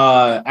got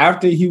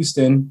after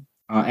Houston,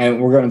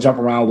 and we're going to jump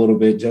around a little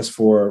bit just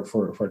for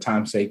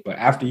time's sake. But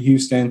after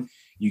Houston,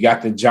 you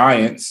got the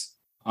Giants,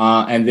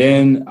 and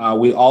then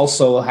we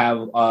also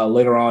have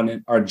later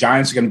on our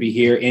Giants are going to be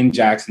here in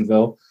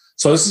Jacksonville.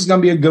 So this is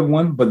going to be a good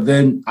one. But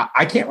then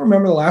I can't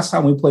remember the last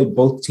time we played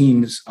both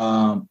teams,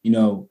 that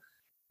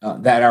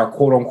are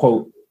quote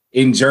unquote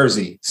in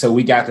Jersey. So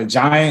we got the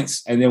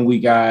Giants, and then we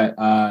got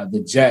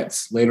the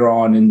Jets later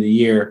on in the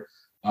year.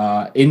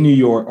 In New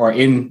York or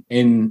in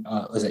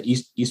is it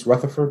East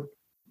Rutherford?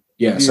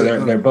 Yeah, so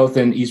they're both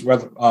in East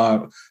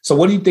Rutherford. So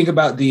what do you think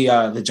about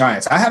the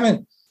Giants? I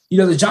haven't,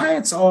 the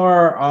Giants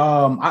are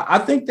I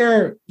think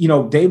they're,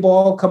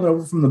 Dayball coming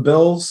over from the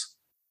Bills.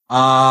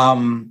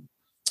 I'm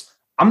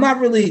not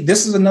really,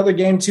 this is another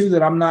game too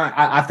that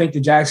I think the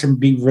Jags can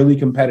be really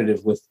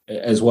competitive with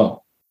as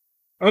well.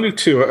 I do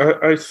too.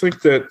 I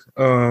think that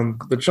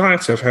the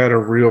Giants have had a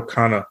real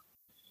kind of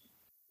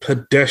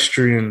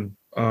pedestrian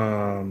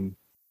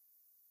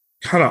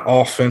kind of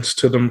offense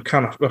to them,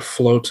 kind of a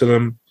flow to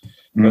them.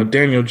 Mm-hmm.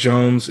 Daniel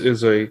Jones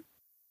he's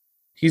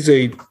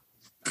a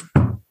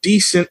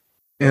decent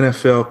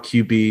NFL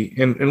QB,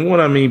 and what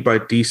I mean by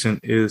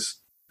decent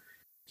is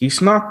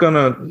he's not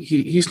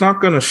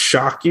gonna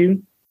shock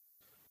you,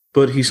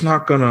 but he's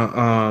not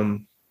gonna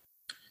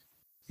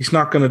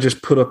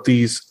just put up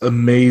these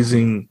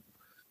amazing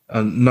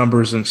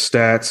numbers and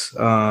stats.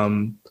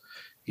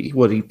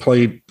 He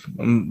played.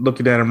 I'm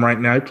looking at him right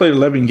now. He played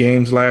 11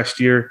 games last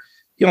year.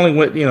 He only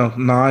went,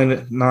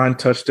 9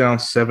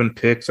 touchdowns, 7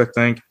 picks, I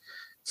think.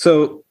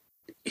 So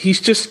he's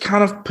just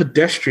kind of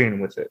pedestrian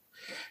with it.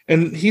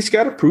 And he's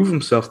got to prove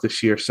himself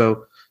this year.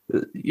 So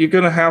you're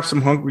going to have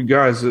some hungry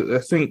guys. I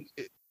think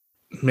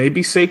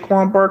maybe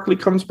Saquon Barkley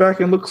comes back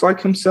and looks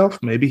like himself.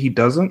 Maybe he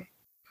doesn't.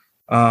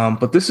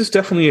 But this is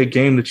definitely a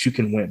game that you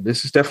can win.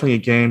 This is definitely a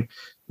game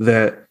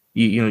that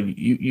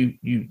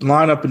you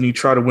line up and you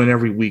try to win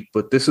every week.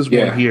 But this is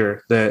one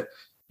here that –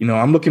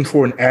 I'm looking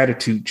for an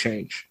attitude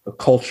change, a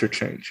culture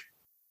change.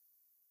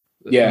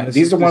 Yeah,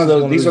 these are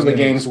the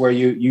games where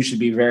you should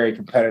be very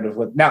competitive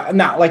with.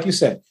 Now, like you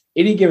said,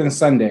 any given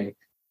Sunday,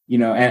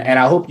 and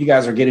I hope you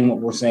guys are getting what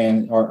we're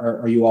saying,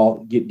 or you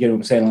all get what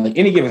I'm saying. Like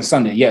any given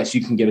Sunday, yes, you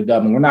can get a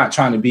dub, and we're not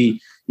trying to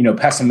be,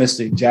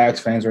 pessimistic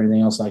Jags fans or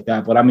anything else like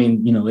that. But I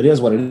mean, it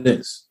is what it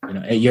is.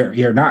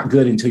 You're not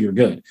good until you're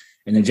good.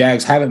 And the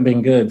Jags haven't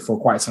been good for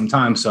quite some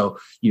time. So,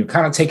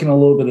 kind of taking a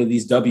little bit of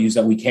these W's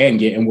that we can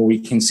get and where we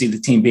can see the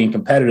team being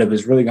competitive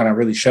is really going to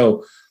really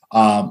show,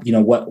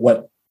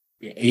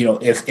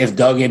 if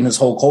Doug and this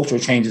whole culture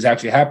change has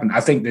actually happened. I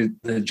think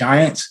the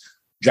Giants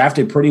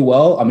drafted pretty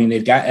well. I mean,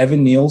 they've got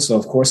Evan Neal. So,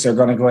 of course, they're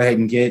going to go ahead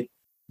and get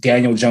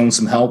Daniel Jones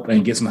some help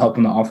and get some help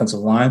in the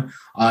offensive line.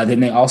 Then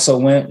they also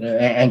went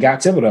and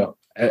got Thibodeau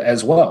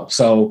as well.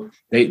 So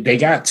they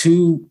got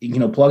 2,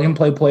 plug and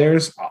play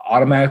players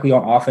automatically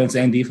on offense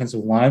and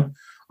defensive line.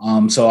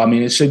 So, I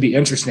mean, it should be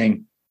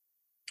interesting.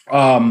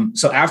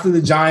 So after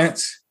the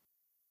Giants,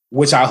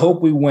 which I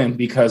hope we win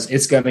because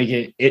it's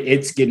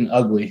getting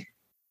ugly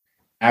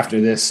after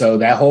this. So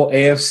that whole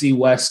AFC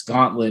West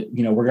gauntlet,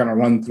 we're going to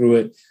run through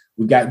it.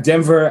 We've got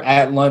Denver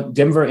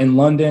in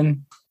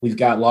London. We've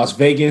got Las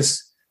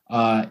Vegas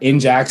in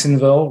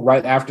Jacksonville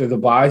right after the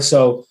bye.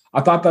 So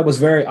I thought that was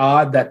very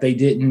odd that they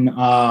didn't,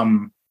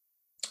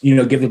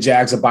 give the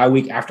Jags a bye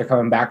week after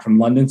coming back from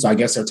London. So I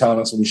guess they're telling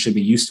us we should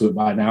be used to it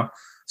by now.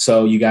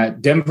 So you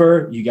got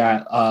Denver, you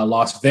got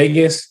Las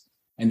Vegas,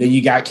 and then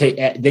you're at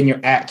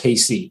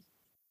KC.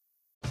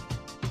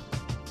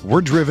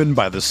 We're driven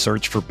by the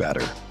search for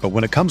better. But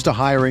when it comes to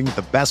hiring,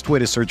 the best way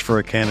to search for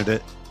a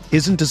candidate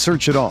isn't to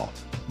search at all.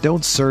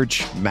 Don't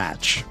search,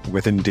 match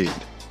with Indeed.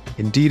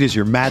 Indeed is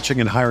your matching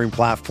and hiring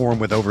platform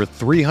with over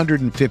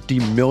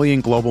 350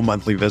 million global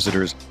monthly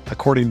visitors,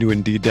 according to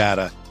Indeed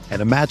data,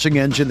 and a matching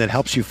engine that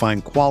helps you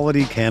find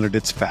quality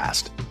candidates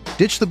fast.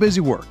 Ditch the busy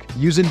work.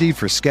 Use Indeed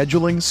for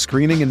scheduling,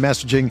 screening, and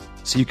messaging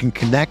so you can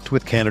connect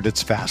with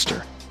candidates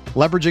faster.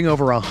 Leveraging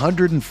over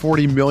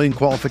 140 million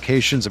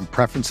qualifications and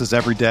preferences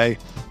every day,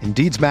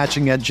 Indeed's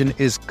matching engine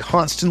is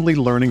constantly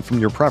learning from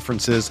your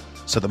preferences,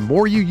 so the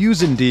more you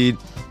use Indeed,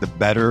 the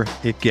better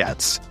it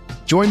gets.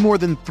 Join more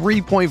than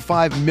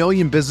 3.5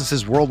 million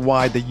businesses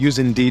worldwide that use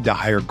Indeed to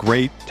hire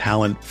great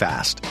talent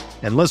fast.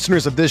 And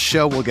listeners of this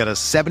show will get a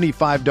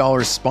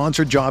 $75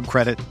 sponsored job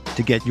credit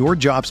to get your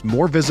jobs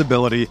more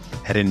visibility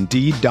at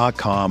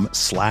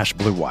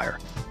Indeed.com/Blue Wire.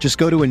 Just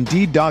go to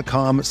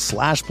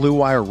Indeed.com/Blue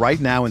Wire right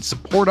now and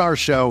support our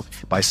show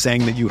by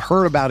saying that you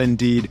heard about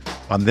Indeed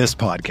on this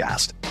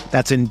podcast.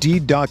 That's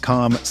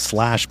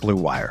Indeed.com/Blue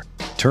Wire.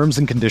 Terms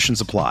and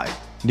conditions apply.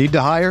 Need to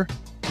hire?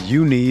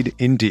 You need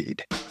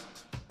Indeed.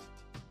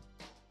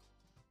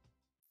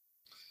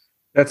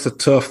 That's a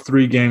tough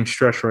 3-game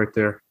stretch right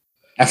there.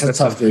 That's a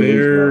tough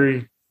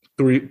three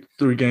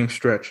game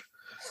stretch.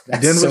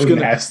 That's Denver's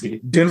nasty.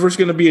 Denver's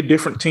going to be a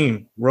different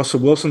team.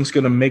 Russell Wilson's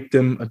going to make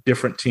them a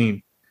different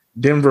team.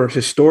 Denver,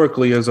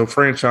 historically, as a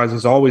franchise,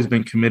 has always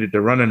been committed to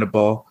running the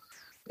ball,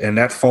 and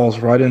that falls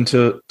right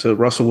into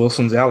Russell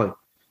Wilson's alley.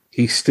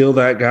 He's still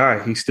that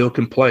guy. He still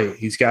can play.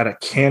 He's got a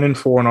cannon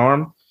for an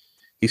arm.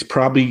 He's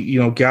probably,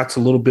 got a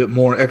little bit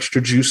more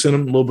extra juice in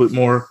him, a little bit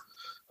more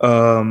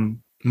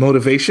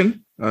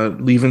motivation.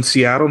 Leaving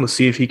Seattle to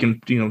see if he can,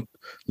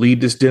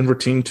 lead this Denver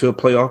team to a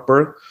playoff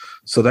berth.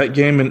 So that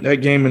game in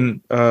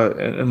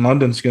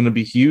London is going to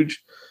be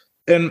huge,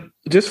 and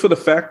just for the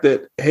fact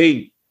that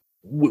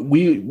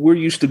we're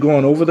used to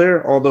going over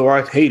there, although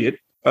I hate it,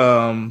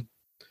 and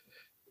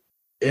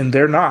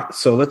they're not.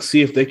 So let's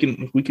see if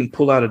we can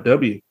pull out a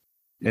W.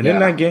 And in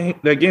that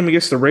game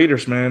against the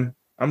Raiders, man,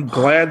 I'm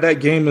glad that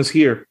game is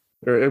here.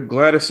 I'm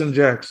glad it's in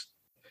Jax.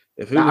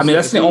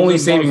 That's the only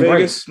saving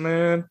grace,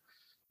 man.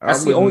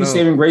 That's the only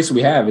saving grace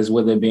we have is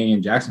with it being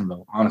in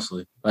Jacksonville,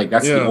 honestly. Like,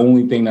 that's the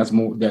only thing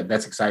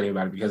that's exciting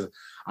about it, because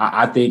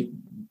I think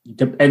 –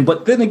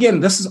 but then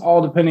again, this is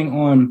all depending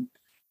on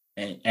 –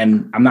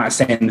 and I'm not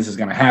saying this is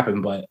going to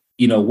happen, but,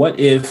 what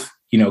if,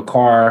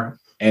 Carr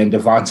and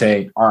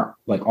Devontae aren't,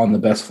 like, on the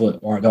best foot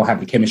or don't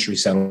have the chemistry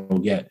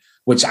settled yet,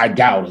 which I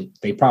doubt it.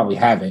 They probably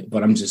have it,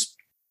 but I'm just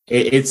 –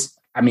 the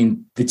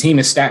team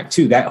is stacked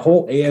too. That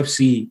whole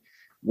AFC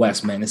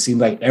West, man, it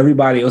seemed like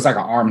everybody – it was like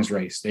an arms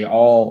race. They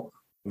all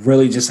 –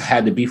 really just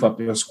had to beef up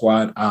their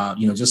squad.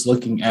 Just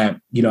looking at,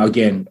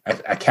 again,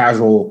 a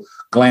casual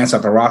glance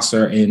at the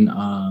roster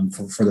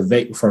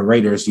for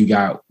Raiders, you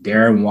got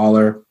Darren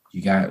Waller,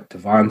 you got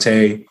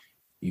Devontae,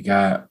 you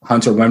got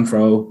Hunter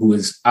Renfrow, who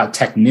is a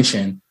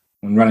technician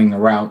when running the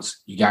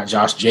routes. You got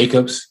Josh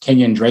Jacobs,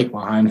 Kenyon Drake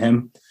behind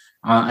him.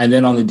 And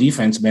then on the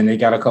defense, man, they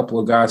got a couple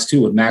of guys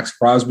too with Max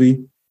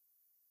Crosby.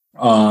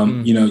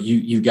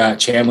 You got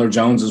Chandler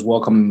Jones as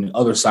well coming on the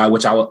other side,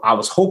 which I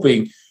was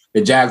hoping the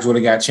Jags would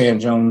have got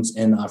Chan Jones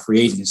in free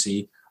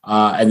agency.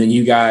 And then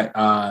you got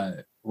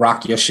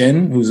Rock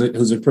Ya-Sin, who's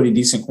a pretty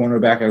decent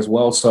cornerback as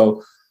well.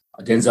 So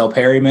Denzel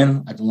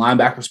Perryman at the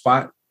linebacker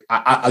spot.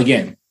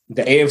 Again,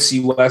 the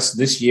AFC West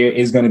this year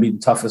is going to be the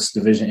toughest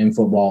division in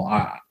football.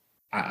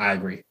 I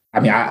agree.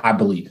 I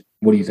believe.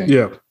 What do you think?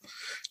 Yeah.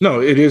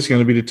 No, it is going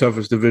to be the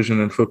toughest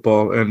division in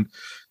football. And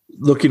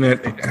looking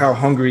at how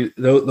hungry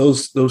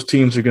those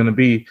teams are going to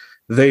be,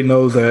 they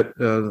know that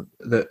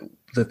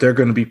they're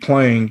going to be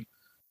playing.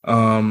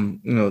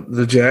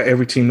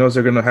 Every team knows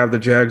they're going to have the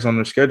Jags on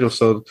their schedule,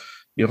 so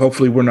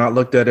hopefully we're not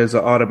looked at as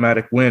an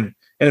automatic win.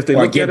 And if they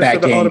look at us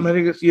as an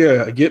automatic,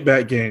 a get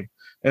back game.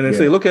 And if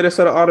they look at us as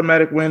an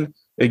automatic win,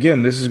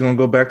 again, this is going to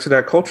go back to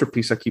that culture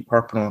piece I keep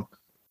harping on.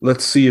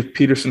 Let's see if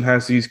Peterson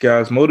has these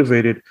guys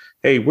motivated.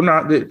 Hey, we're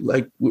not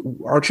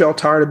aren't y'all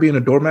tired of being a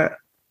doormat?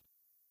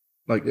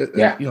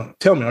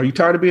 Tell me, are you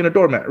tired of being a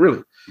doormat?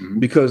 Really? Mm-hmm.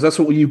 Because that's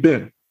what you've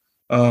been.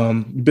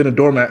 You've been a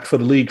doormat for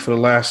the league for the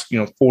last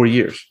 4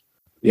 years.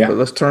 Yeah, but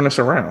let's turn this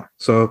around.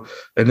 So,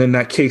 and then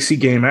that KC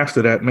game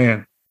after that,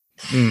 man.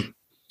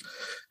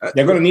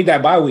 They're going to need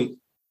that bye week.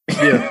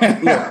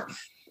 Yeah.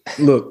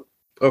 Look,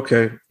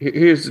 okay,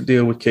 here's the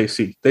deal with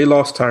KC. They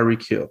lost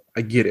Tyreek Hill.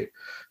 I get it.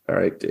 All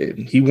right.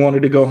 He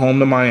wanted to go home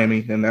to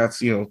Miami, and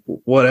that's,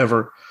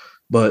 whatever.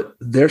 But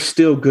they're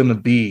still going to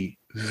be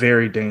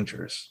very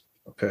dangerous.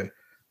 Okay.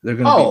 They're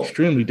going to be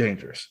extremely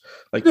dangerous.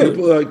 Like,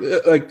 people,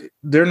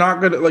 they're not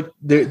going to,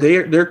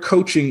 their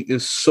coaching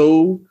is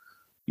so,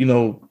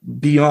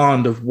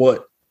 beyond of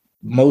what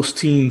most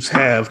teams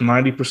have,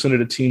 90% of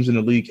the teams in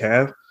the league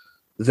have,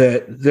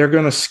 that they're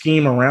going to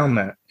scheme around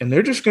that. And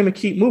they're just going to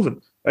keep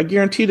moving. I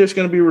guarantee there's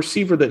going to be a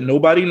receiver that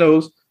nobody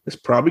knows is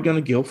probably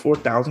going to go for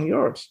 1,000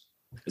 yards.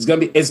 It's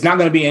not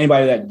going to be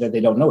anybody that they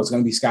don't know. It's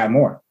going to be Sky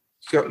Moore.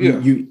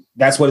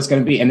 That's what it's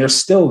going to be. And they're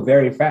still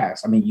very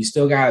fast. You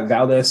still got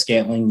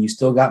Valdez-Scantling. You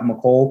still got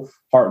McCole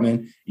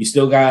Hartman. You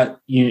still got,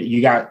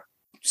 you got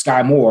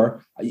Sky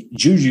Moore,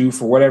 Juju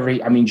for whatever.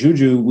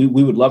 Juju, we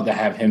would love to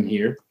have him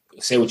here.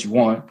 Say what you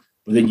want.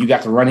 But then you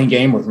got the running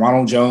game with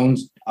Ronald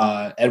Jones,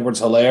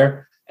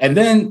 Edwards-Helaire. And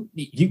then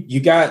you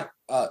got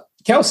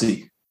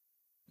Kelsey.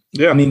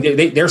 Yeah.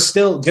 They're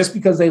still, just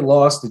because they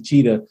lost to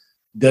Cheetah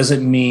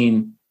doesn't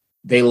mean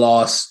they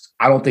lost.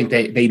 I don't think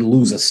they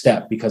lose a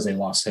step because they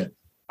lost him.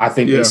 I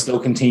think they still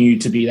continue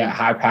to be that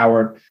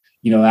high-powered,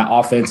 that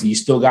offense. And you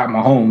still got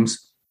Mahomes.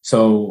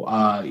 So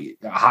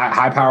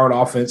high-powered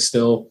offense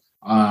still.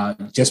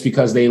 Just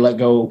because they let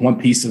go one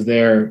piece of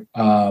their,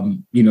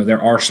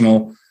 their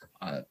arsenal,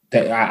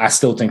 I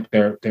still think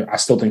they're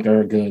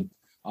good.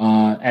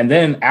 And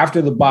then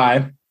after the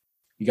bye,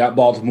 you got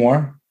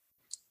Baltimore.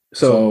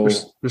 So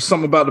there's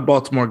something about the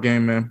Baltimore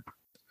game, man.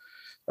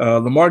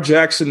 Lamar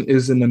Jackson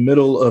is in the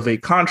middle of a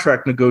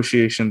contract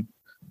negotiation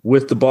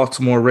with the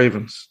Baltimore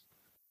Ravens.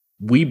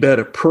 We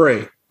better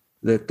pray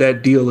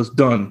that deal is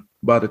done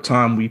by the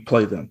time we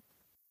play them.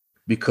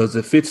 Because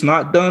if it's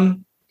not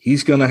done,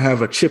 he's going to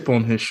have a chip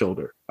on his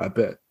shoulder, I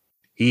bet.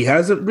 He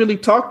hasn't really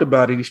talked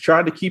about it. He's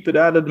tried to keep it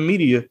out of the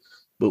media.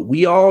 But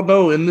we all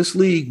know in this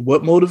league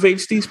what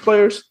motivates these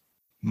players?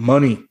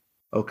 Money,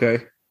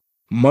 okay?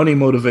 Money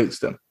motivates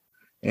them.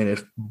 And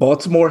if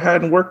Baltimore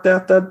hadn't worked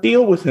out that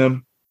deal with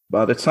him,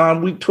 by the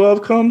time week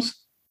 12 comes,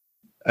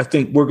 I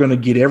think we're going to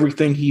get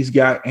everything he's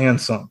got and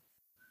some.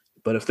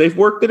 But if they've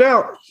worked it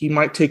out, he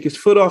might take his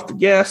foot off the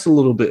gas a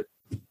little bit.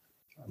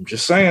 I'm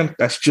just saying,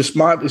 it's just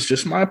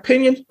my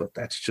opinion, but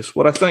that's just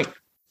what I think.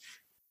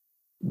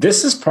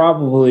 This is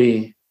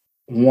probably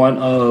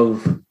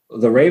the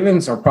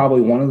Ravens are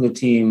probably one of the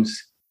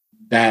teams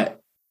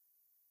that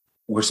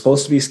we're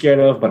supposed to be scared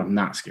of, but I'm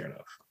not scared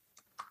of.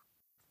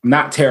 I'm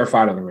not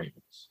terrified of the Ravens.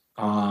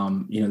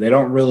 They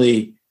don't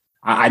really,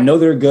 I know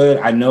they're good.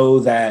 I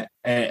know that,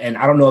 and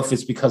I don't know if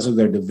it's because of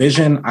their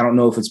division. I don't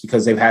know if it's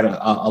because they've had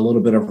a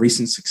little bit of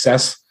recent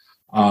success,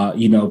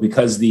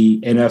 because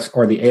the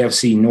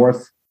AFC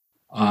North,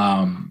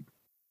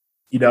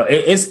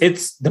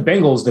 it's the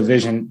Bengals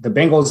division, the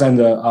Bengals and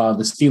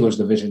the Steelers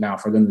division now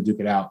for them to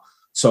duke it out.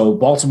 So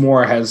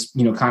Baltimore has,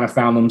 kind of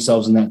found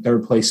themselves in that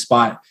third place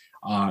spot,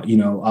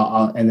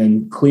 and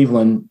then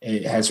Cleveland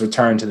has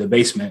returned to the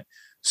basement.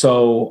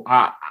 So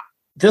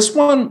this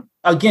one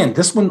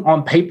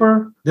on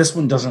paper, this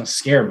one doesn't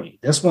scare me.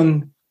 This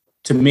one,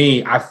 to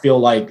me, I feel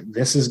like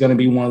this is going to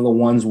be one of the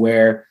ones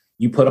where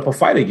you put up a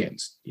fight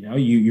against.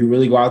 You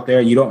really go out there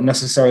and you don't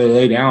necessarily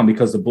lay down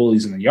because the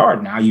bully's in the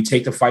yard. Now you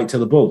take the fight to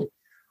the bully.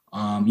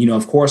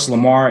 Of course,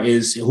 Lamar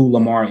is who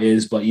Lamar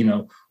is, but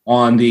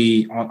on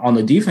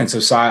the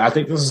defensive side, I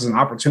think this is an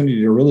opportunity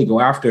to really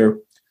go after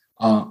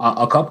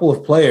a couple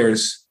of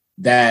players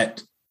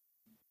that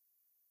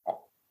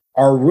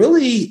are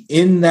really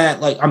in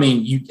that,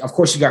 of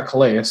course you got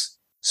Calais.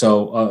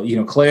 So,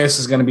 Calais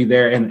is going to be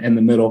there in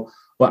the middle,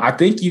 but I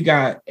think you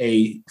got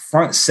a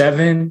front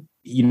seven,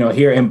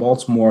 here in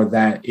Baltimore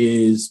that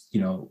is,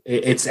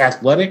 it's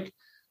athletic,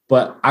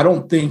 but I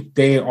don't think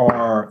they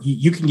are,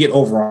 you can get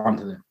over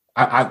onto them.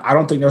 I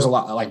don't think there's a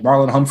lot like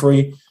Marlon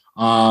Humphrey.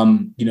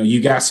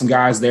 You got some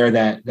guys there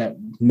that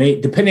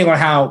may, depending on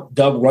how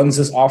Doug runs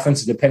this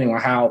offense, depending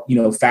on how,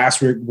 fast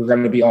we're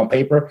going to be on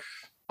paper.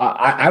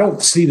 I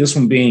don't see this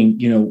one being,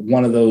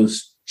 one of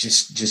those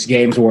just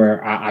games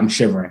where I'm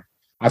shivering.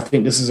 I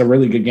think this is a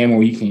really good game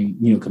where you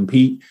can,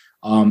 compete.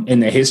 In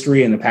the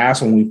history in the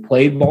past when we've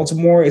played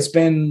Baltimore, it's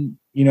been,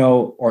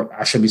 or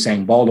I should be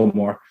saying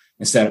Baltimore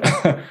instead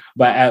of,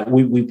 but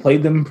we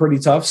played them pretty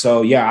tough.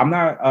 So yeah, I'm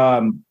not,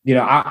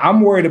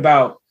 I'm worried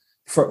about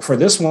for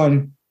this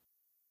one.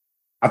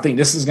 I think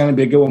this is going to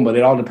be a good one, but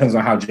it all depends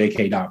on how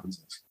J.K. Dobbins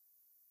is.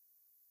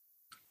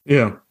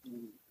 Yeah.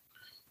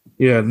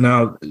 Yeah.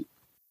 Now,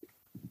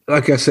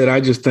 like I said,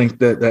 I just think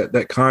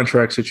that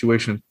contract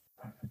situation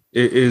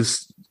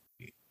is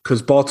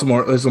because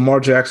Baltimore, as Lamar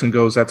Jackson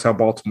goes, that's how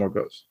Baltimore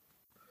goes.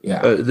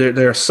 Yeah.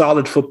 They're a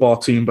solid football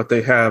team, but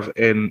they have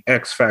an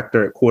X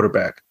factor at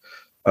quarterback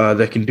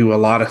that can do a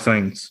lot of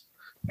things.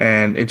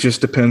 And it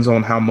just depends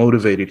on how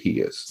motivated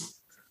he is.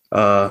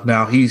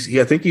 Now I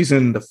think he's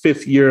in the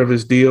 5th year of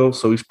his deal,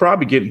 so he's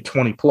probably getting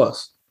 20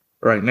 plus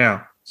right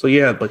now. So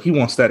yeah, but he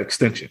wants that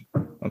extension.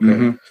 Okay.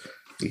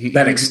 Mm-hmm.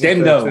 That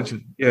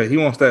extendo. Yeah, he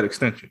wants that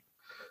extension.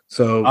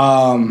 So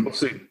we'll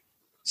see.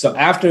 So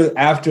after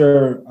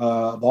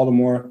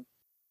Baltimore,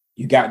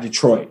 you got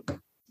Detroit.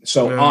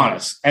 So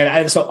honest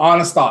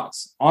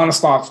thoughts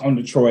on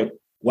Detroit.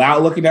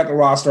 Without looking at the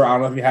roster, I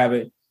don't know if you have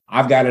it.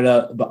 I've got it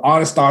up, but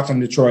honest thoughts on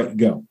Detroit.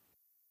 Go.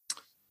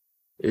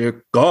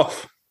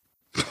 Goff.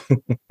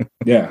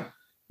 Yeah.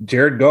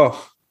 Jared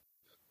Goff.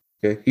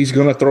 Okay. He's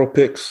going to throw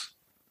picks.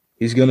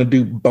 He's going to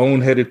do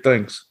boneheaded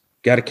things.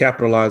 Got to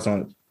capitalize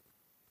on it.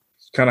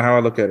 It's kind of how I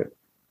look at it.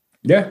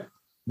 Yeah.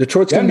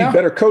 Detroit's going to be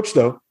better coached,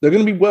 though. They're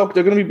going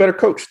to be better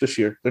coached this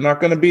year. They're not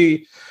going to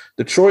be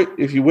Detroit.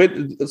 If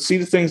you see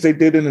the things they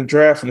did in the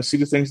draft and see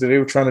the things that they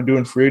were trying to do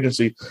in free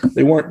agency,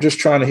 they weren't just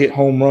trying to hit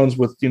home runs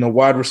with,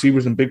 wide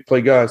receivers and big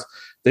play guys.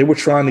 They were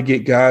trying to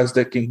get guys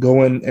that can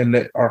go in and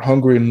that are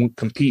hungry and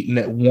compete and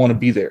that want to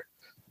be there.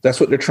 That's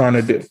what they're trying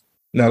to do.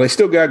 Now, they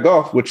still got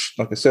Goff, which,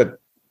 like I said,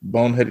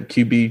 boneheaded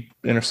QB,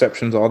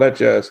 interceptions, all that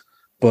jazz.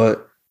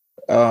 But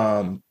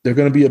they're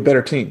going to be a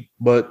better team.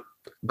 But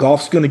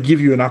Goff's going to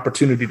give you an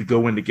opportunity to go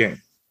win the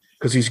game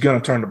because he's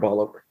going to turn the ball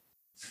over.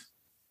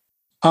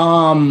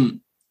 I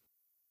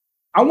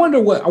wonder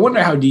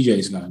how DJ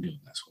is going to do in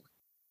this one.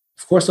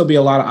 Of course, there'll be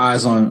a lot of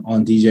eyes on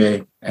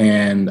DJ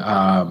and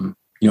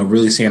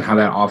really seeing how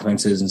that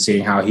offense is and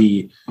seeing how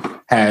he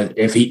has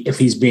if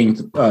he's being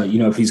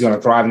if he's going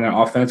to thrive in that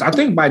offense. I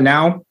think by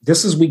now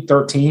this is week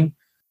 13.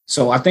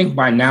 So I think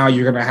by now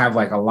you're going to have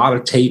like a lot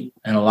of tape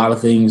and a lot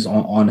of things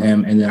on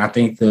him. And then I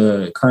think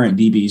the current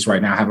DBs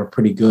right now have a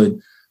pretty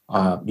good,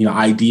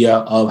 idea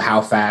of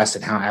how fast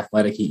and how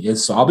athletic he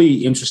is. So I'll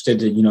be interested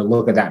to,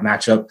 look at that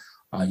matchup,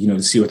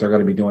 to see what they're going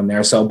to be doing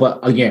there. So,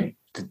 but again,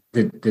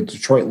 the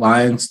Detroit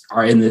Lions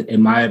are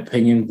in my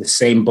opinion, the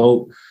same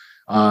boat,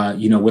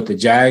 with the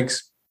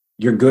Jags.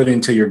 You're good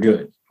until you're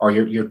good, or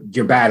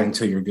you're bad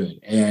until you're good.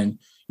 And,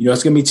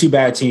 it's going to be two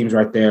bad teams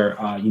right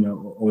there,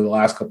 over the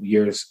last couple of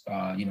years,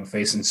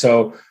 facing.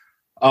 So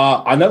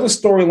another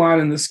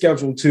storyline in the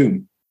schedule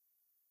too,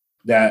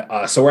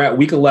 that so we're at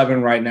week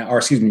 11 right now,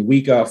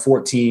 week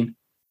 14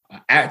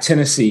 at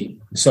Tennessee.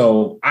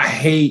 So I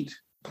hate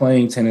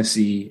playing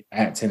Tennessee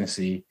at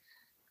Tennessee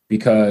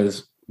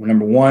because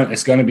number one,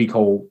 it's going to be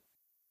cold,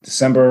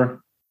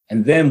 December,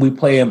 and then we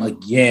play them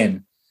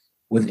again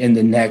within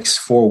the next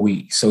 4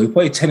 weeks. So we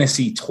play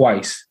Tennessee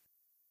twice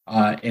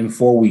in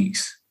 4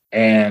 weeks.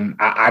 And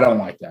I don't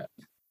like that,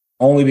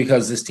 only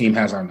because this team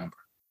has our number,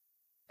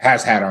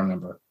 has had our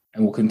number,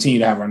 and will continue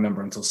to have our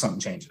number until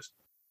something changes.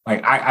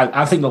 Like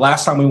I think the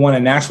last time we won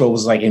in Nashville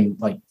was like in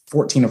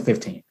 14 or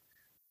 15.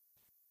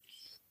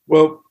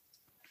 Well,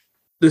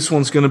 this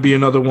one's going to be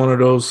another one of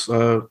those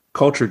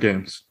culture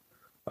games.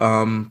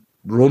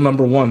 Rule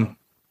number one,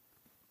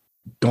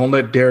 don't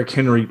let Derrick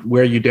Henry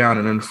wear you down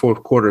and in the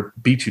fourth quarter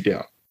beat you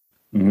down.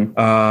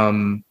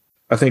 Mm-hmm.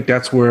 I think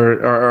that's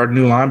where our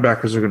new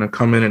linebackers are going to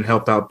come in and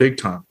help out big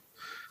time.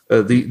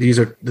 These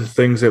are the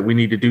things that we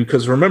need to do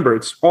because remember,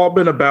 it's all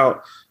been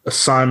about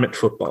assignment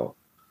football.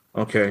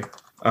 Okay,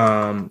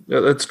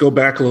 let's go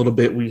back a little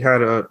bit. We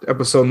had an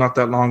episode not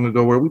that long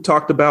ago where we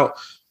talked about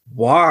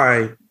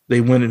why they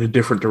went in a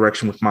different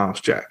direction with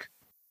Miles Jack.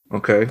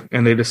 Okay,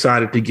 and they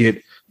decided to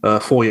get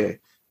Foye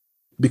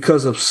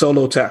because of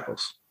solo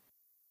tackles.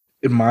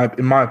 In my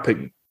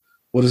opinion,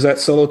 what does that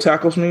solo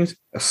tackles means?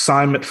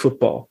 Assignment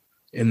football.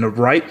 In the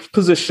right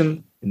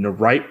position, in the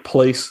right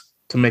place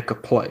to make a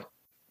play.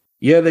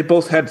 Yeah, they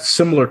both had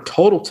similar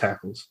total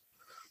tackles,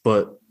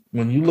 but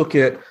when you look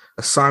at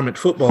assignment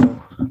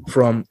football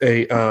from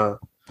an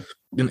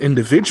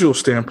individual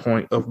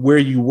standpoint of where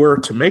you were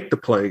to make the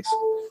plays,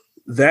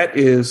 that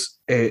is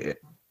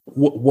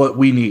what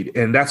we need,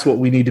 and that's what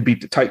we need to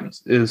beat the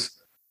Titans is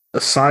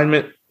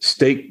assignment,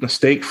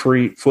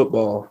 mistake-free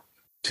football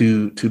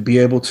to be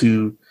able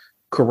to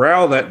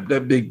corral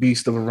that big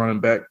beast of a running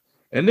back.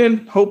 And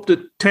then hope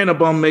that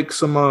Tannenbaum makes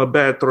some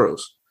bad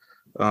throws,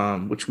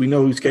 which we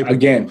know he's capable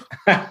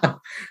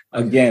of.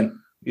 Again.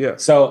 Yeah.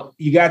 So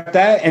you got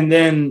that. And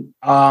then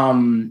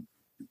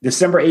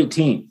December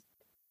 18th,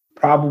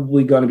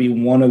 probably going to be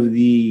one of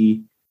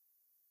the,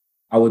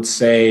 I would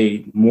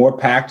say, more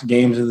packed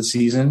games of the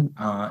season.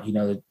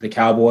 The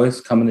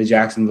Cowboys coming to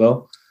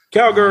Jacksonville.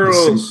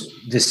 Cowgirls.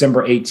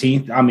 December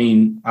 18th. I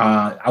mean,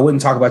 I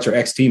wouldn't talk about your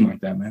ex-team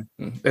like that, man.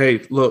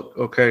 Hey, look,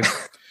 okay.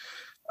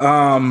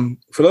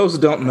 For those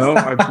who don't know,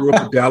 I grew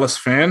up a Dallas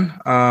fan.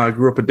 I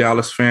grew up a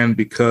Dallas fan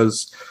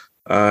because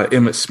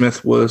Emmitt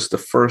Smith was the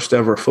first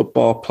ever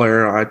football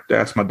player I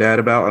asked my dad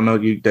about. I know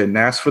you didn't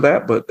ask for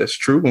that, but that's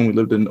true. When we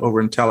lived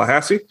over in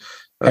Tallahassee.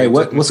 Hey,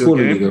 what school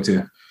did he go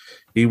to?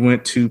 He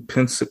went to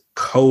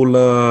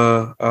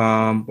Pensacola.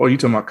 Or you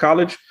talking about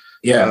college?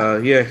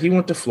 Yeah. He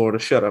went to Florida.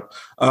 Shut up.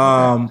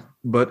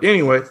 But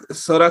anyway,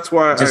 so that's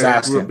why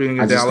I grew up being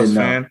a Dallas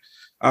fan.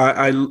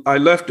 I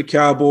left the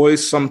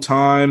Cowboys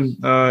sometime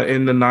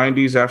in the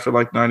 90s after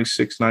like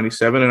 96,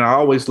 97. And I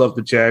always loved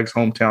the Jags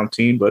hometown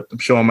team, but I'm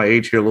showing my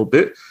age here a little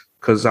bit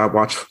because I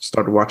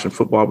started watching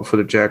football before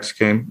the Jags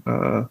came.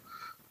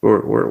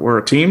 Were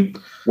a team.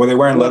 Were they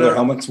wearing leather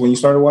helmets when you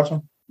started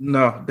watching?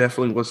 No,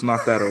 definitely was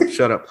not that old.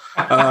 Shut up.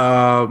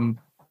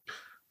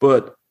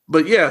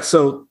 But yeah,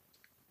 so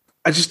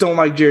I just don't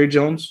like Jerry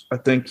Jones. I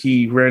think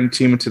he ran the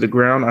team into the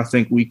ground. I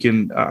think we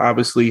can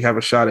obviously have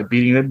a shot at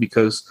beating them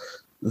because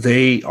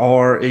they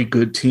are a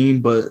good team,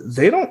 but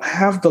they don't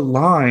have the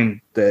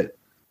line that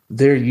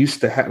they're used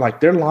to have. Like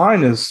their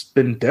line has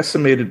been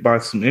decimated by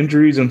some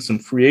injuries and some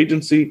free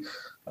agency.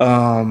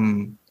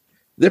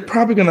 They're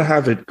probably going to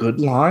have a good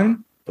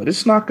line, but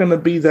it's not going to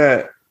be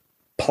that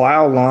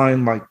plow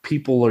line like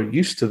people are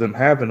used to them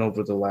having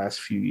over the last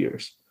few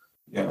years.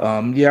 Yeah.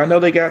 I know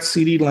they got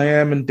CeeDee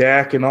Lamb and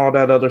Dak and all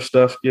that other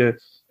stuff. Yeah.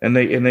 And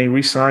they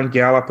re-signed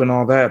Gallup and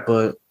all that,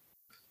 but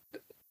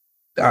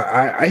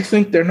I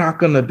think they're not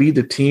going to be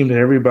the team that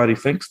everybody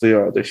thinks they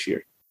are this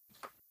year.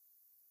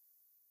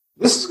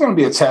 This is going to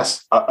be a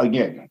test.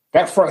 Again,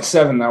 that front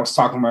seven that I was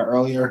talking about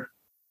earlier,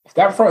 if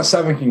that front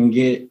seven can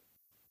get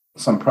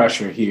some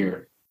pressure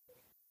here,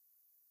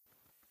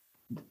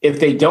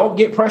 if they don't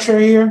get pressure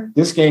here,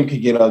 this game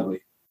could get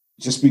ugly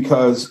just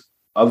because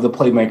of the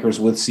playmakers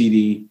with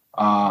CD,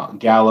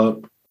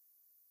 Gallup.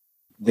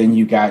 Then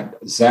you got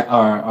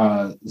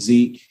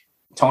Zeke.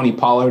 Tony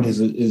Pollard is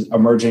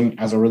emerging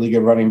as a really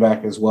good running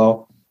back as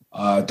well.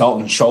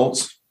 Dalton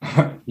Schultz,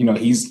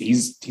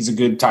 he's a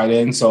good tight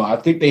end. So I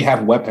think they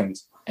have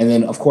weapons. And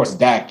then, of course,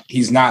 Dak,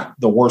 he's not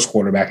the worst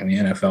quarterback in the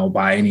NFL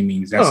by any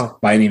means.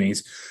 By any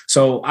means.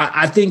 So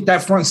I think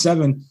that front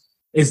seven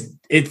is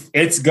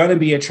it's going to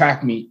be a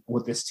track meet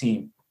with this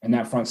team and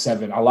that front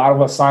seven. A lot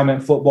of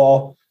assignment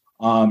football.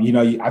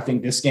 I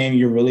think this game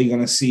you're really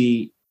going to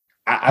see.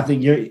 I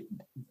think you're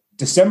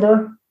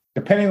December,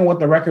 depending on what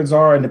the records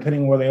are and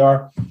depending on where they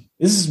are.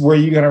 This is where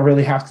you're going to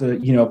really have to,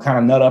 kind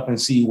of nut up and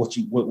see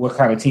what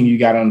kind of team you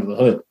got under the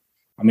hood.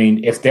 I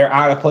mean, if they're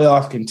out of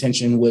playoff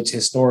contention, which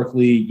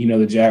historically,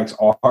 the Jags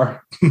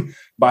are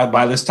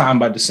by this time,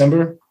 by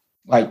December,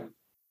 like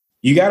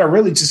you got to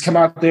really just come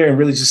out there and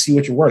really just see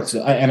what you're worth.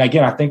 So, and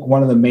again, I think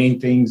one of the main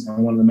themes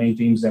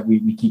that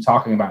we keep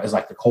talking about is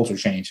like the culture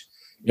change.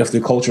 If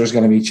the culture is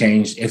going to be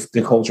changed, if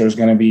the culture is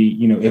going to be,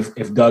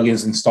 if Doug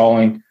is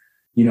installing,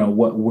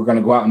 what we're going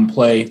to go out and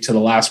play to the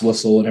last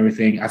whistle and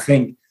everything. I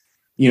think,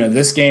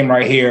 this game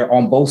right here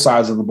on both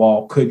sides of the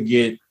ball could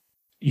get,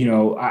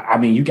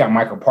 you got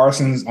Michael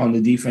Parsons on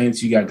the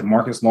defense. You got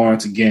DeMarcus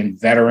Lawrence, again,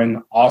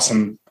 veteran,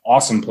 awesome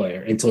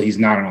player until he's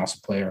not an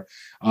awesome player.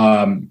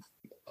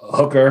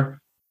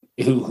 Hooker,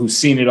 who's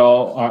seen it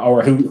all,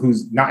 or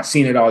who's not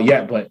seen it all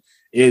yet, but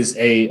is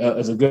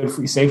a good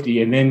free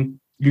safety. And then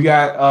you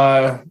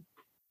got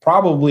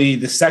probably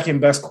the second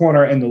best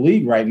corner in the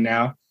league right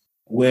now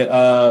with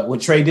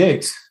Trey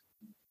Diggs.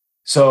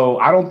 So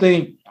I don't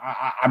think.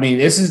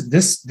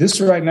 This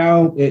right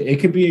now.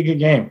 It could be a good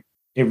game.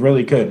 It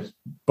really could.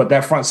 But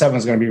that front seven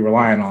is going to be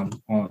relying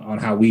on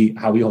how we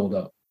hold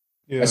up.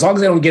 Yeah. As long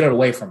as they don't get it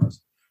away from us.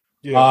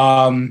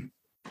 Yeah.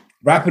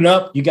 Wrapping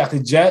up, you got the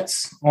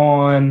Jets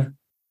on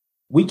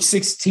week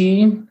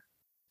 16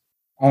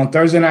 on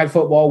Thursday Night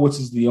Football, which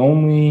is the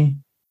only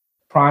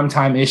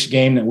primetime-ish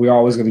game that we're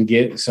always going to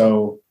get.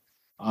 So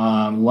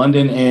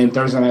London and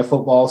Thursday Night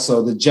Football.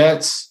 So the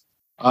Jets,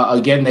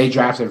 again, they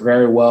drafted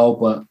very well,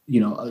 but,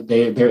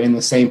 they're in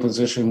the same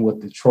position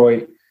with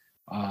Detroit,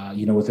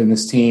 within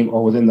this team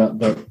or within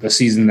the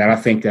season that I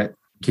think that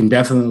can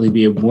definitely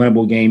be a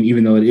winnable game,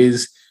 even though it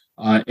is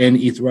in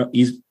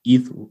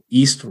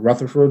East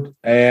Rutherford.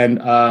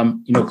 And,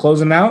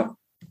 closing out,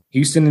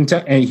 Houston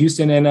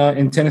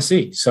and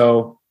Tennessee.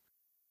 So,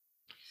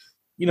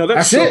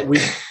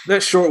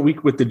 that short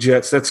week with the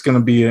Jets, that's going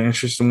to be an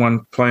interesting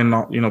one, playing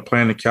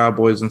the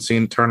Cowboys and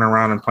seeing turn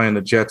around and playing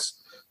the Jets.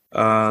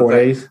 4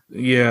 days?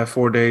 Yeah,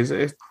 4 days.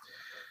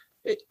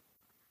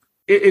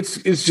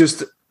 It's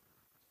just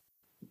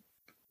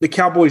the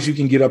Cowboys, you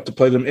can get up to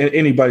play them.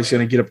 Anybody's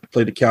going to get up to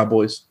play the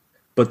Cowboys.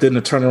 But then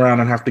to turn around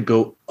and have to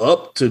go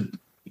up to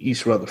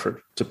East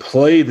Rutherford to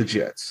play the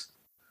Jets,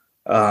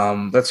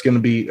 that's going to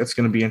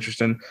be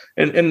interesting.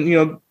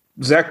 And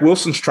Zach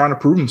Wilson's trying to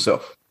prove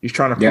himself. He's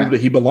trying to prove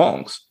that he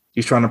belongs.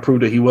 He's trying to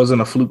prove that he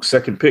wasn't a fluke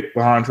second pick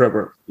behind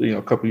Trevor,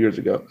 a couple years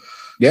ago.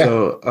 Yeah.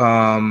 So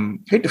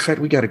hate the fact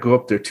we got to go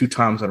up there 2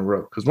 times in a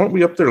row, because weren't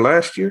we up there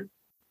last year?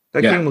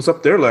 That game was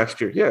up there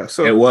last year. Yeah.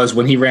 So it was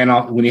when he ran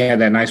off, when he had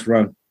that nice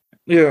run.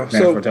 Yeah.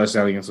 For a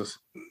touchdown against us.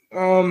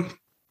 The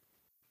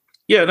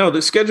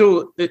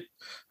schedule,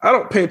 I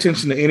don't pay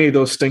attention to any of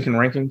those stinking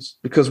rankings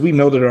because we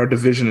know that our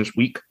division is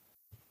weak.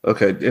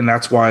 Okay. And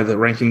that's why the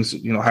rankings,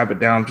 have it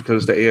down,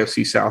 because the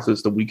AFC South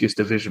is the weakest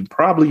division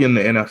probably in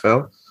the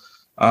NFL.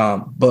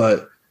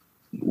 But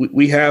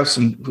we have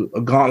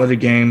a gauntlet of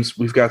games.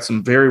 We've got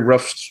some very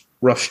rough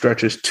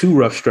stretches, 2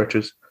 rough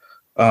stretches,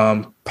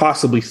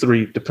 possibly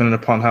 3, depending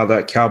upon how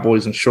that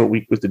Cowboys and short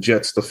week with the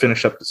Jets to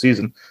finish up the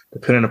season,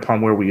 depending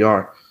upon where we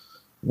are.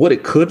 What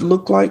it could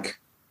look like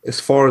as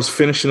far as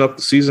finishing up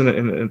the season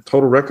in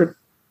total record,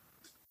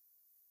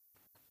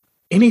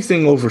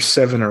 anything over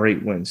 7 or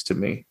 8 wins to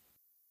me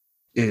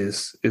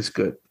is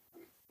good.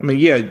 I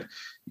mean,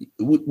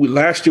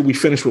 last year we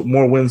finished with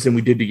more wins than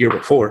we did the year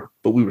before,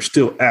 but we were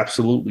still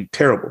absolutely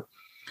terrible.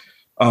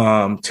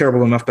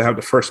 Terrible enough to have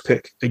the first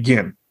pick.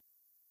 Again,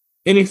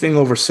 anything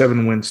over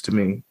 7 wins to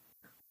me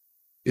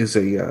is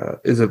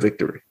a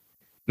victory.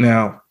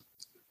 Now,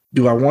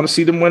 do I want to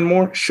see them win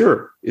more?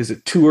 Sure. Is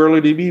it too early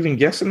to be even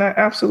guessing that?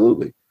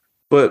 Absolutely.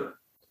 But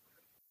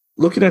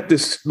looking at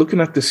this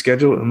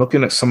schedule and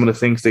looking at some of the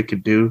things they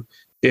could do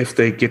if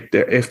they get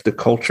there, if the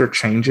culture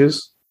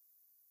changes,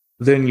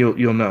 then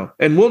you'll know.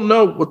 And we'll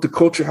know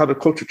how the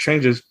culture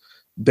changes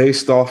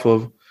based off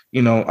of,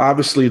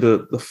 obviously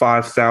the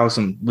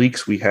 5,000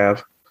 leaks we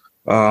have.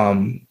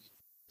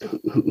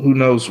 Who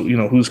knows,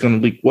 who's going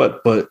to leak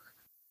what, but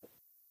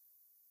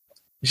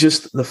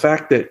just the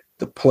fact that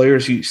the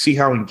players, you see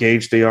how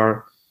engaged they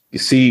are, you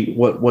see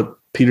what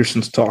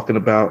Peterson's talking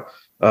about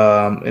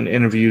in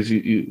interviews,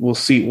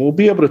 we'll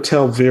be able to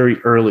tell very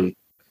early,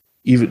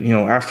 even,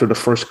 after the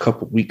first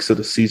couple of weeks of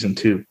the season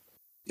too,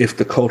 if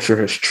the culture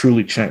has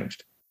truly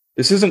changed.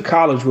 This isn't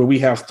college where we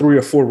have 3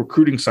 or 4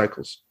 recruiting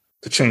cycles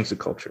to change the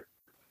culture.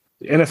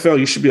 The NFL,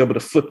 you should be able to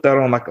flip that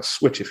on like a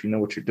switch if you know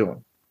what you're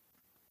doing.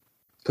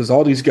 Because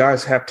all these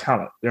guys have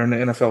talent. They're in the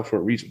NFL for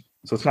a reason.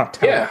 So it's not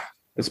talent. Yeah.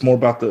 It's more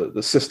about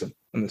the system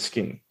and the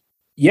scheme.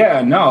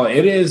 Yeah, no,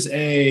 it is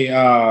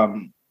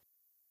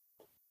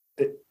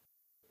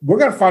we're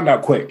going to find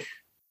out quick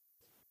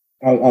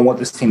on what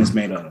this team is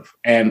made of.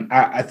 And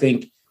I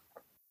think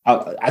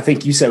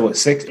you said, what,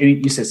 6?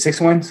 You said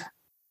 6 wins?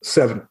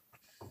 7.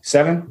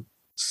 7?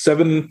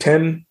 7,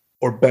 10,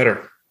 or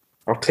better.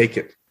 I'll take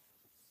it.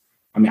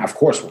 I mean, of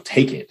course, we'll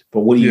take it.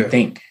 But what do you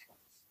think?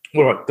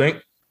 What do I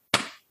think?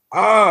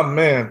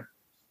 Man.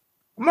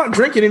 I'm not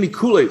drinking any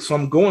Kool-Aid, so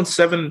I'm going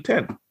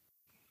 7-10.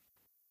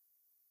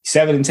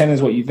 7-10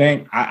 is what you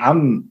think?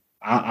 I'm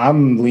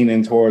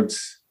leaning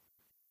towards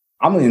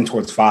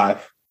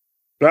 5.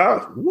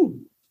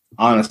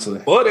 Honestly.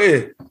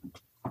 Buddy.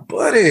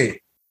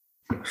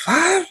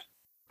 5?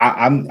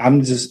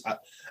 I'm just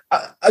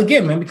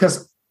again, man,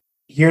 because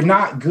you're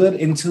not good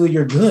until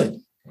you're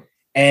good.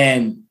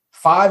 And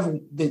 5,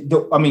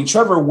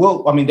 Trevor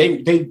will. I mean,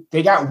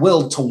 they got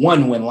willed to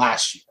 1 win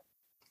last year.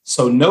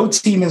 So no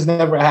team has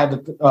never had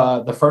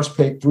the first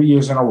pick 3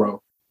 years in a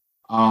row.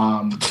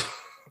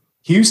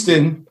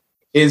 Houston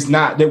is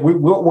not that we're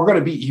going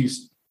to beat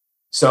Houston.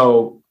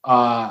 So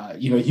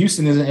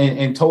Houston is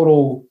in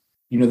total.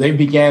 They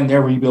began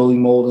their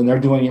rebuilding mold and they're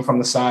doing it from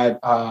the side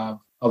of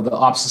the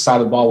opposite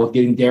side of the ball with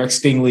getting Derek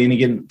Stingley and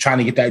again trying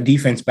to get that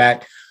defense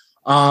back.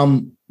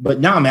 But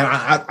no, man,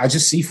 I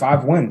just see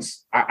 5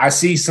 wins. I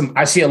see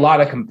a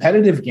lot of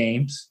competitive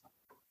games.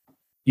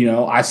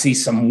 I see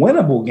some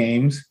winnable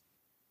games,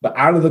 but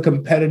out of the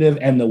competitive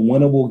and the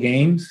winnable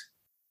games,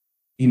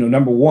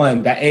 number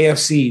one, that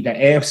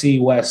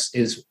AFC West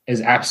is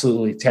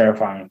absolutely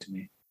terrifying to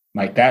me.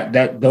 Like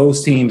that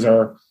those teams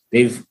they're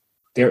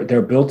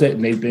built it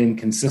and they've been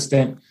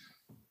consistent.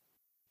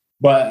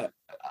 But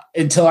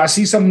until I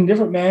see something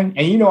different, man,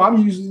 and I'm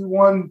usually the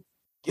one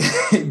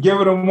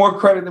giving them more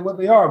credit than what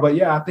they are. But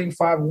yeah, I think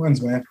 5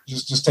 wins, man.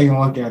 Just taking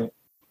a look at it.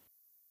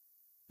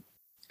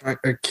 I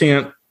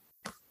can't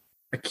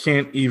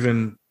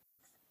even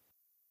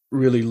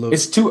really look.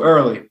 It's too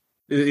early.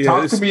 Yeah,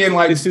 talk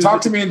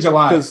to me in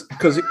July.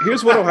 Because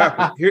here's what'll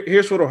happen.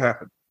 Here's what'll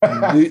happen.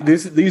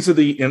 These are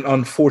the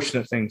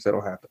unfortunate things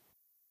that'll happen.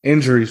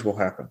 Injuries will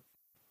happen.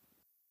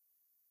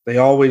 They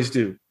always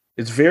do.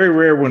 It's very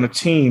rare when a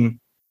team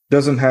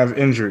doesn't have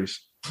injuries.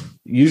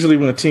 Usually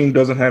when a team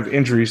doesn't have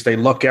injuries, they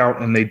luck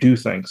out and they do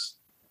things,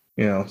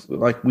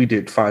 like we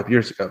did 5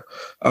 years ago.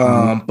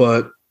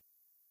 But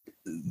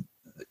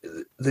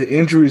the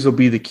injuries will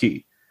be the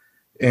key.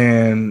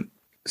 And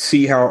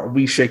see how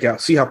we shake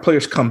out, see how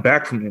players come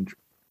back from injury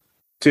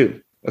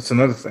too. That's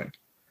another thing.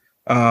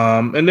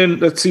 And then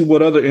let's see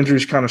what other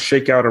injuries kind of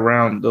shake out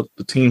around the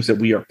teams that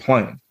we are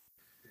playing.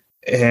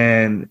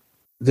 And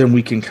then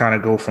we can kind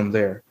of go from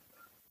there.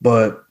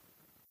 But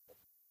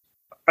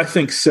I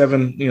think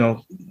 7,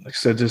 like I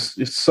said,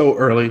 it's so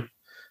early,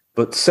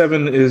 but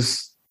 7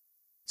 is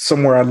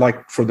somewhere I'd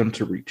like for them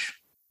to reach.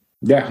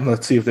 Yeah. And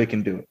let's see if they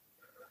can do it.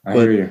 I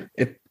hear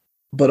you.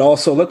 But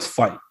also let's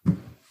fight.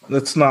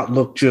 Let's not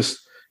look just,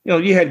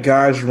 you had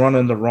guys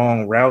running the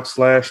wrong routes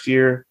last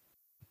year.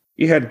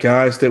 You had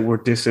guys that were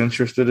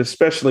disinterested,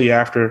 especially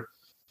after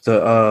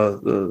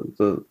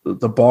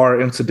the bar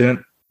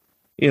incident.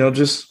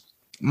 Just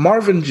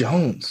Marvin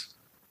Jones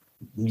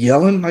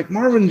yelling. Like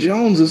Marvin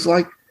Jones is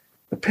like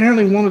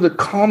apparently one of the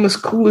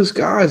calmest, coolest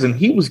guys, and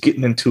he was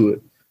getting into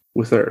it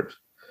with Herbs.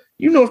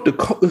 If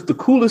the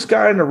coolest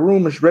guy in the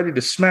room is ready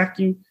to smack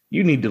you,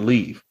 you need to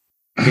leave.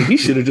 He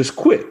should have just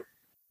quit.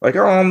 Like,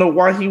 I don't know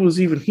why he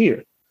was even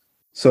here.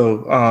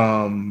 So,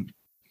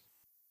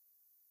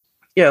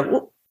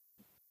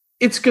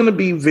 it's going to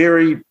be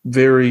very,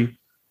 very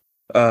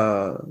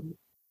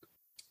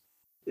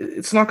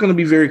it's not going to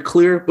be very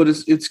clear, but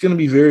it's going to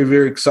be very,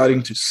 very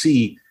exciting to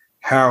see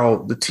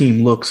how the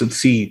team looks and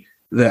see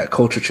that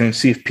culture change.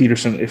 See if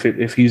Peterson,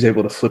 if he's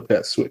able to flip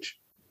that switch.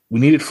 We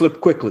need it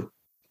flipped quickly.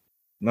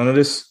 None of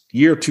this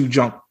year or two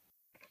junk.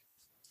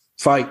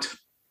 Fight.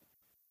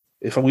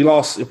 If we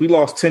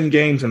lost 10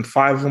 games and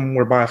 5 of them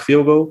were by a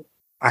field goal,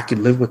 I could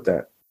live with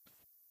that.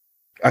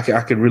 I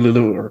could really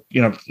live,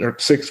 or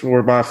 6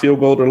 were by a field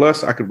goal or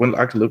less. I could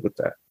live with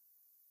that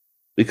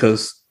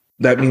because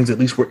that means at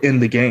least we're in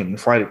the game.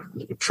 If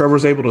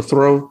Trevor's able to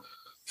throw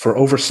for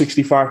over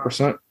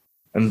 65%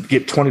 and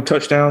get 20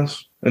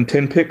 touchdowns and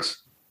 10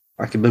 picks,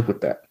 I could live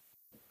with that.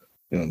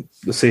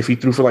 Let's say if he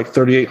threw for like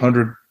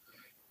 3,800,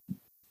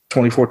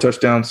 24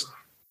 touchdowns,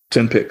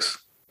 10 picks,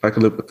 I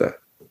could live with that.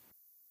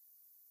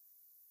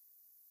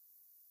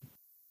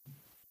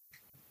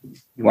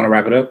 You want to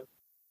wrap it up?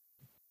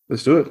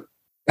 Let's do it.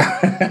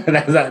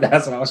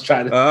 That's what I was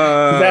trying to.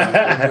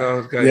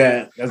 Okay.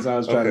 Yeah, that's what I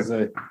was trying to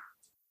say.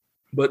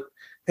 But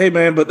hey,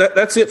 man,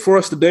 that's it for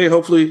us today.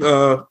 Hopefully,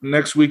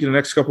 next week, in the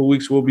next couple of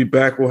weeks, we'll be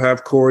back. We'll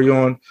have Corey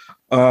on.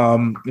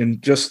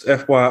 And just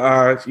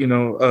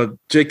FYI,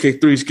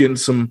 JK3 is getting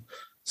some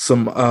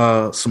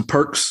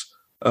perks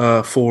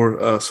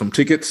for some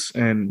tickets,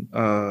 and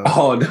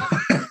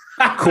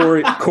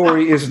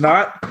Corey is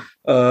not.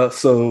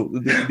 So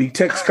the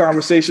text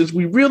conversations,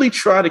 we really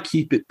try to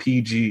keep it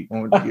PG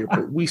on here,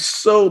 but we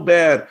so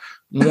bad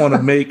want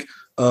to make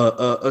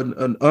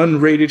an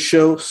unrated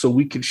show so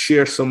we can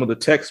share some of the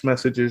text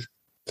messages,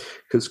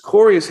 because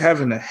Corey is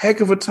having a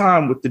heck of a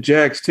time with the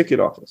Jags ticket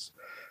office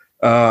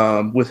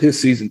with his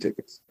season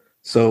tickets.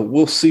 So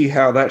we'll see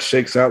how that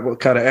shakes out, what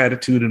kind of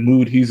attitude and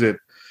mood he's in.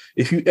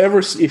 If you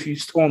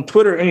on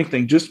Twitter or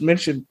anything, just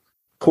mention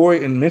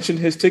Corey and mention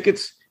his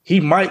tickets,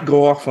 he might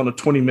go off on a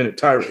 20-minute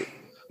tirade.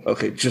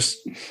 Okay, just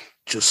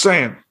Just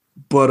saying.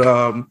 But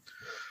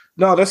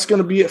no, that's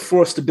going to be it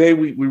for us today.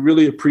 We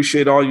really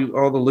appreciate all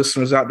the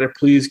listeners out there.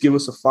 Please give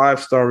us a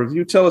 5-star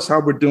review. Tell us how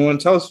we're doing.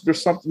 Tell us if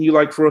there's something you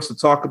like for us to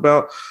talk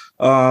about.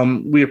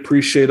 We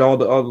appreciate all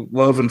the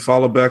love and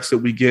follow backs that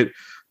we get.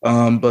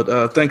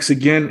 But thanks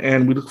again,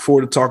 and we look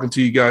forward to talking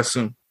to you guys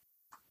soon.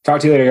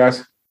 Talk to you later,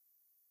 guys.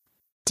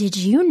 Did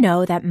you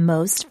know that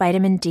most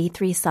vitamin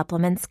D3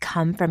 supplements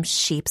come from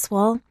sheep's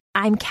wool?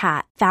 I'm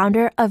Kat,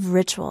 founder of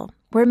Ritual.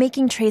 We're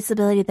making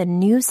traceability the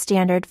new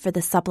standard for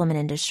the supplement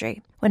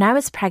industry. When I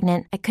was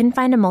pregnant, I couldn't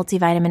find a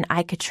multivitamin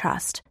I could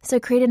trust, so I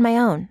created my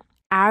own.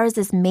 Ours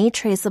is made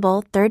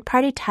traceable,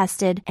 third-party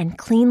tested, and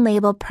clean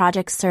label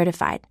project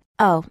certified.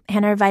 Oh,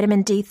 and our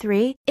vitamin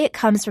D3? It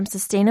comes from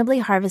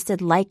sustainably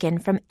harvested lichen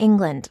from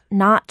England,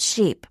 not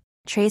sheep.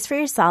 Trace for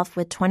yourself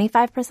with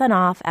 25%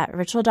 off at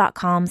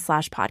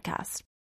ritual.com/podcast.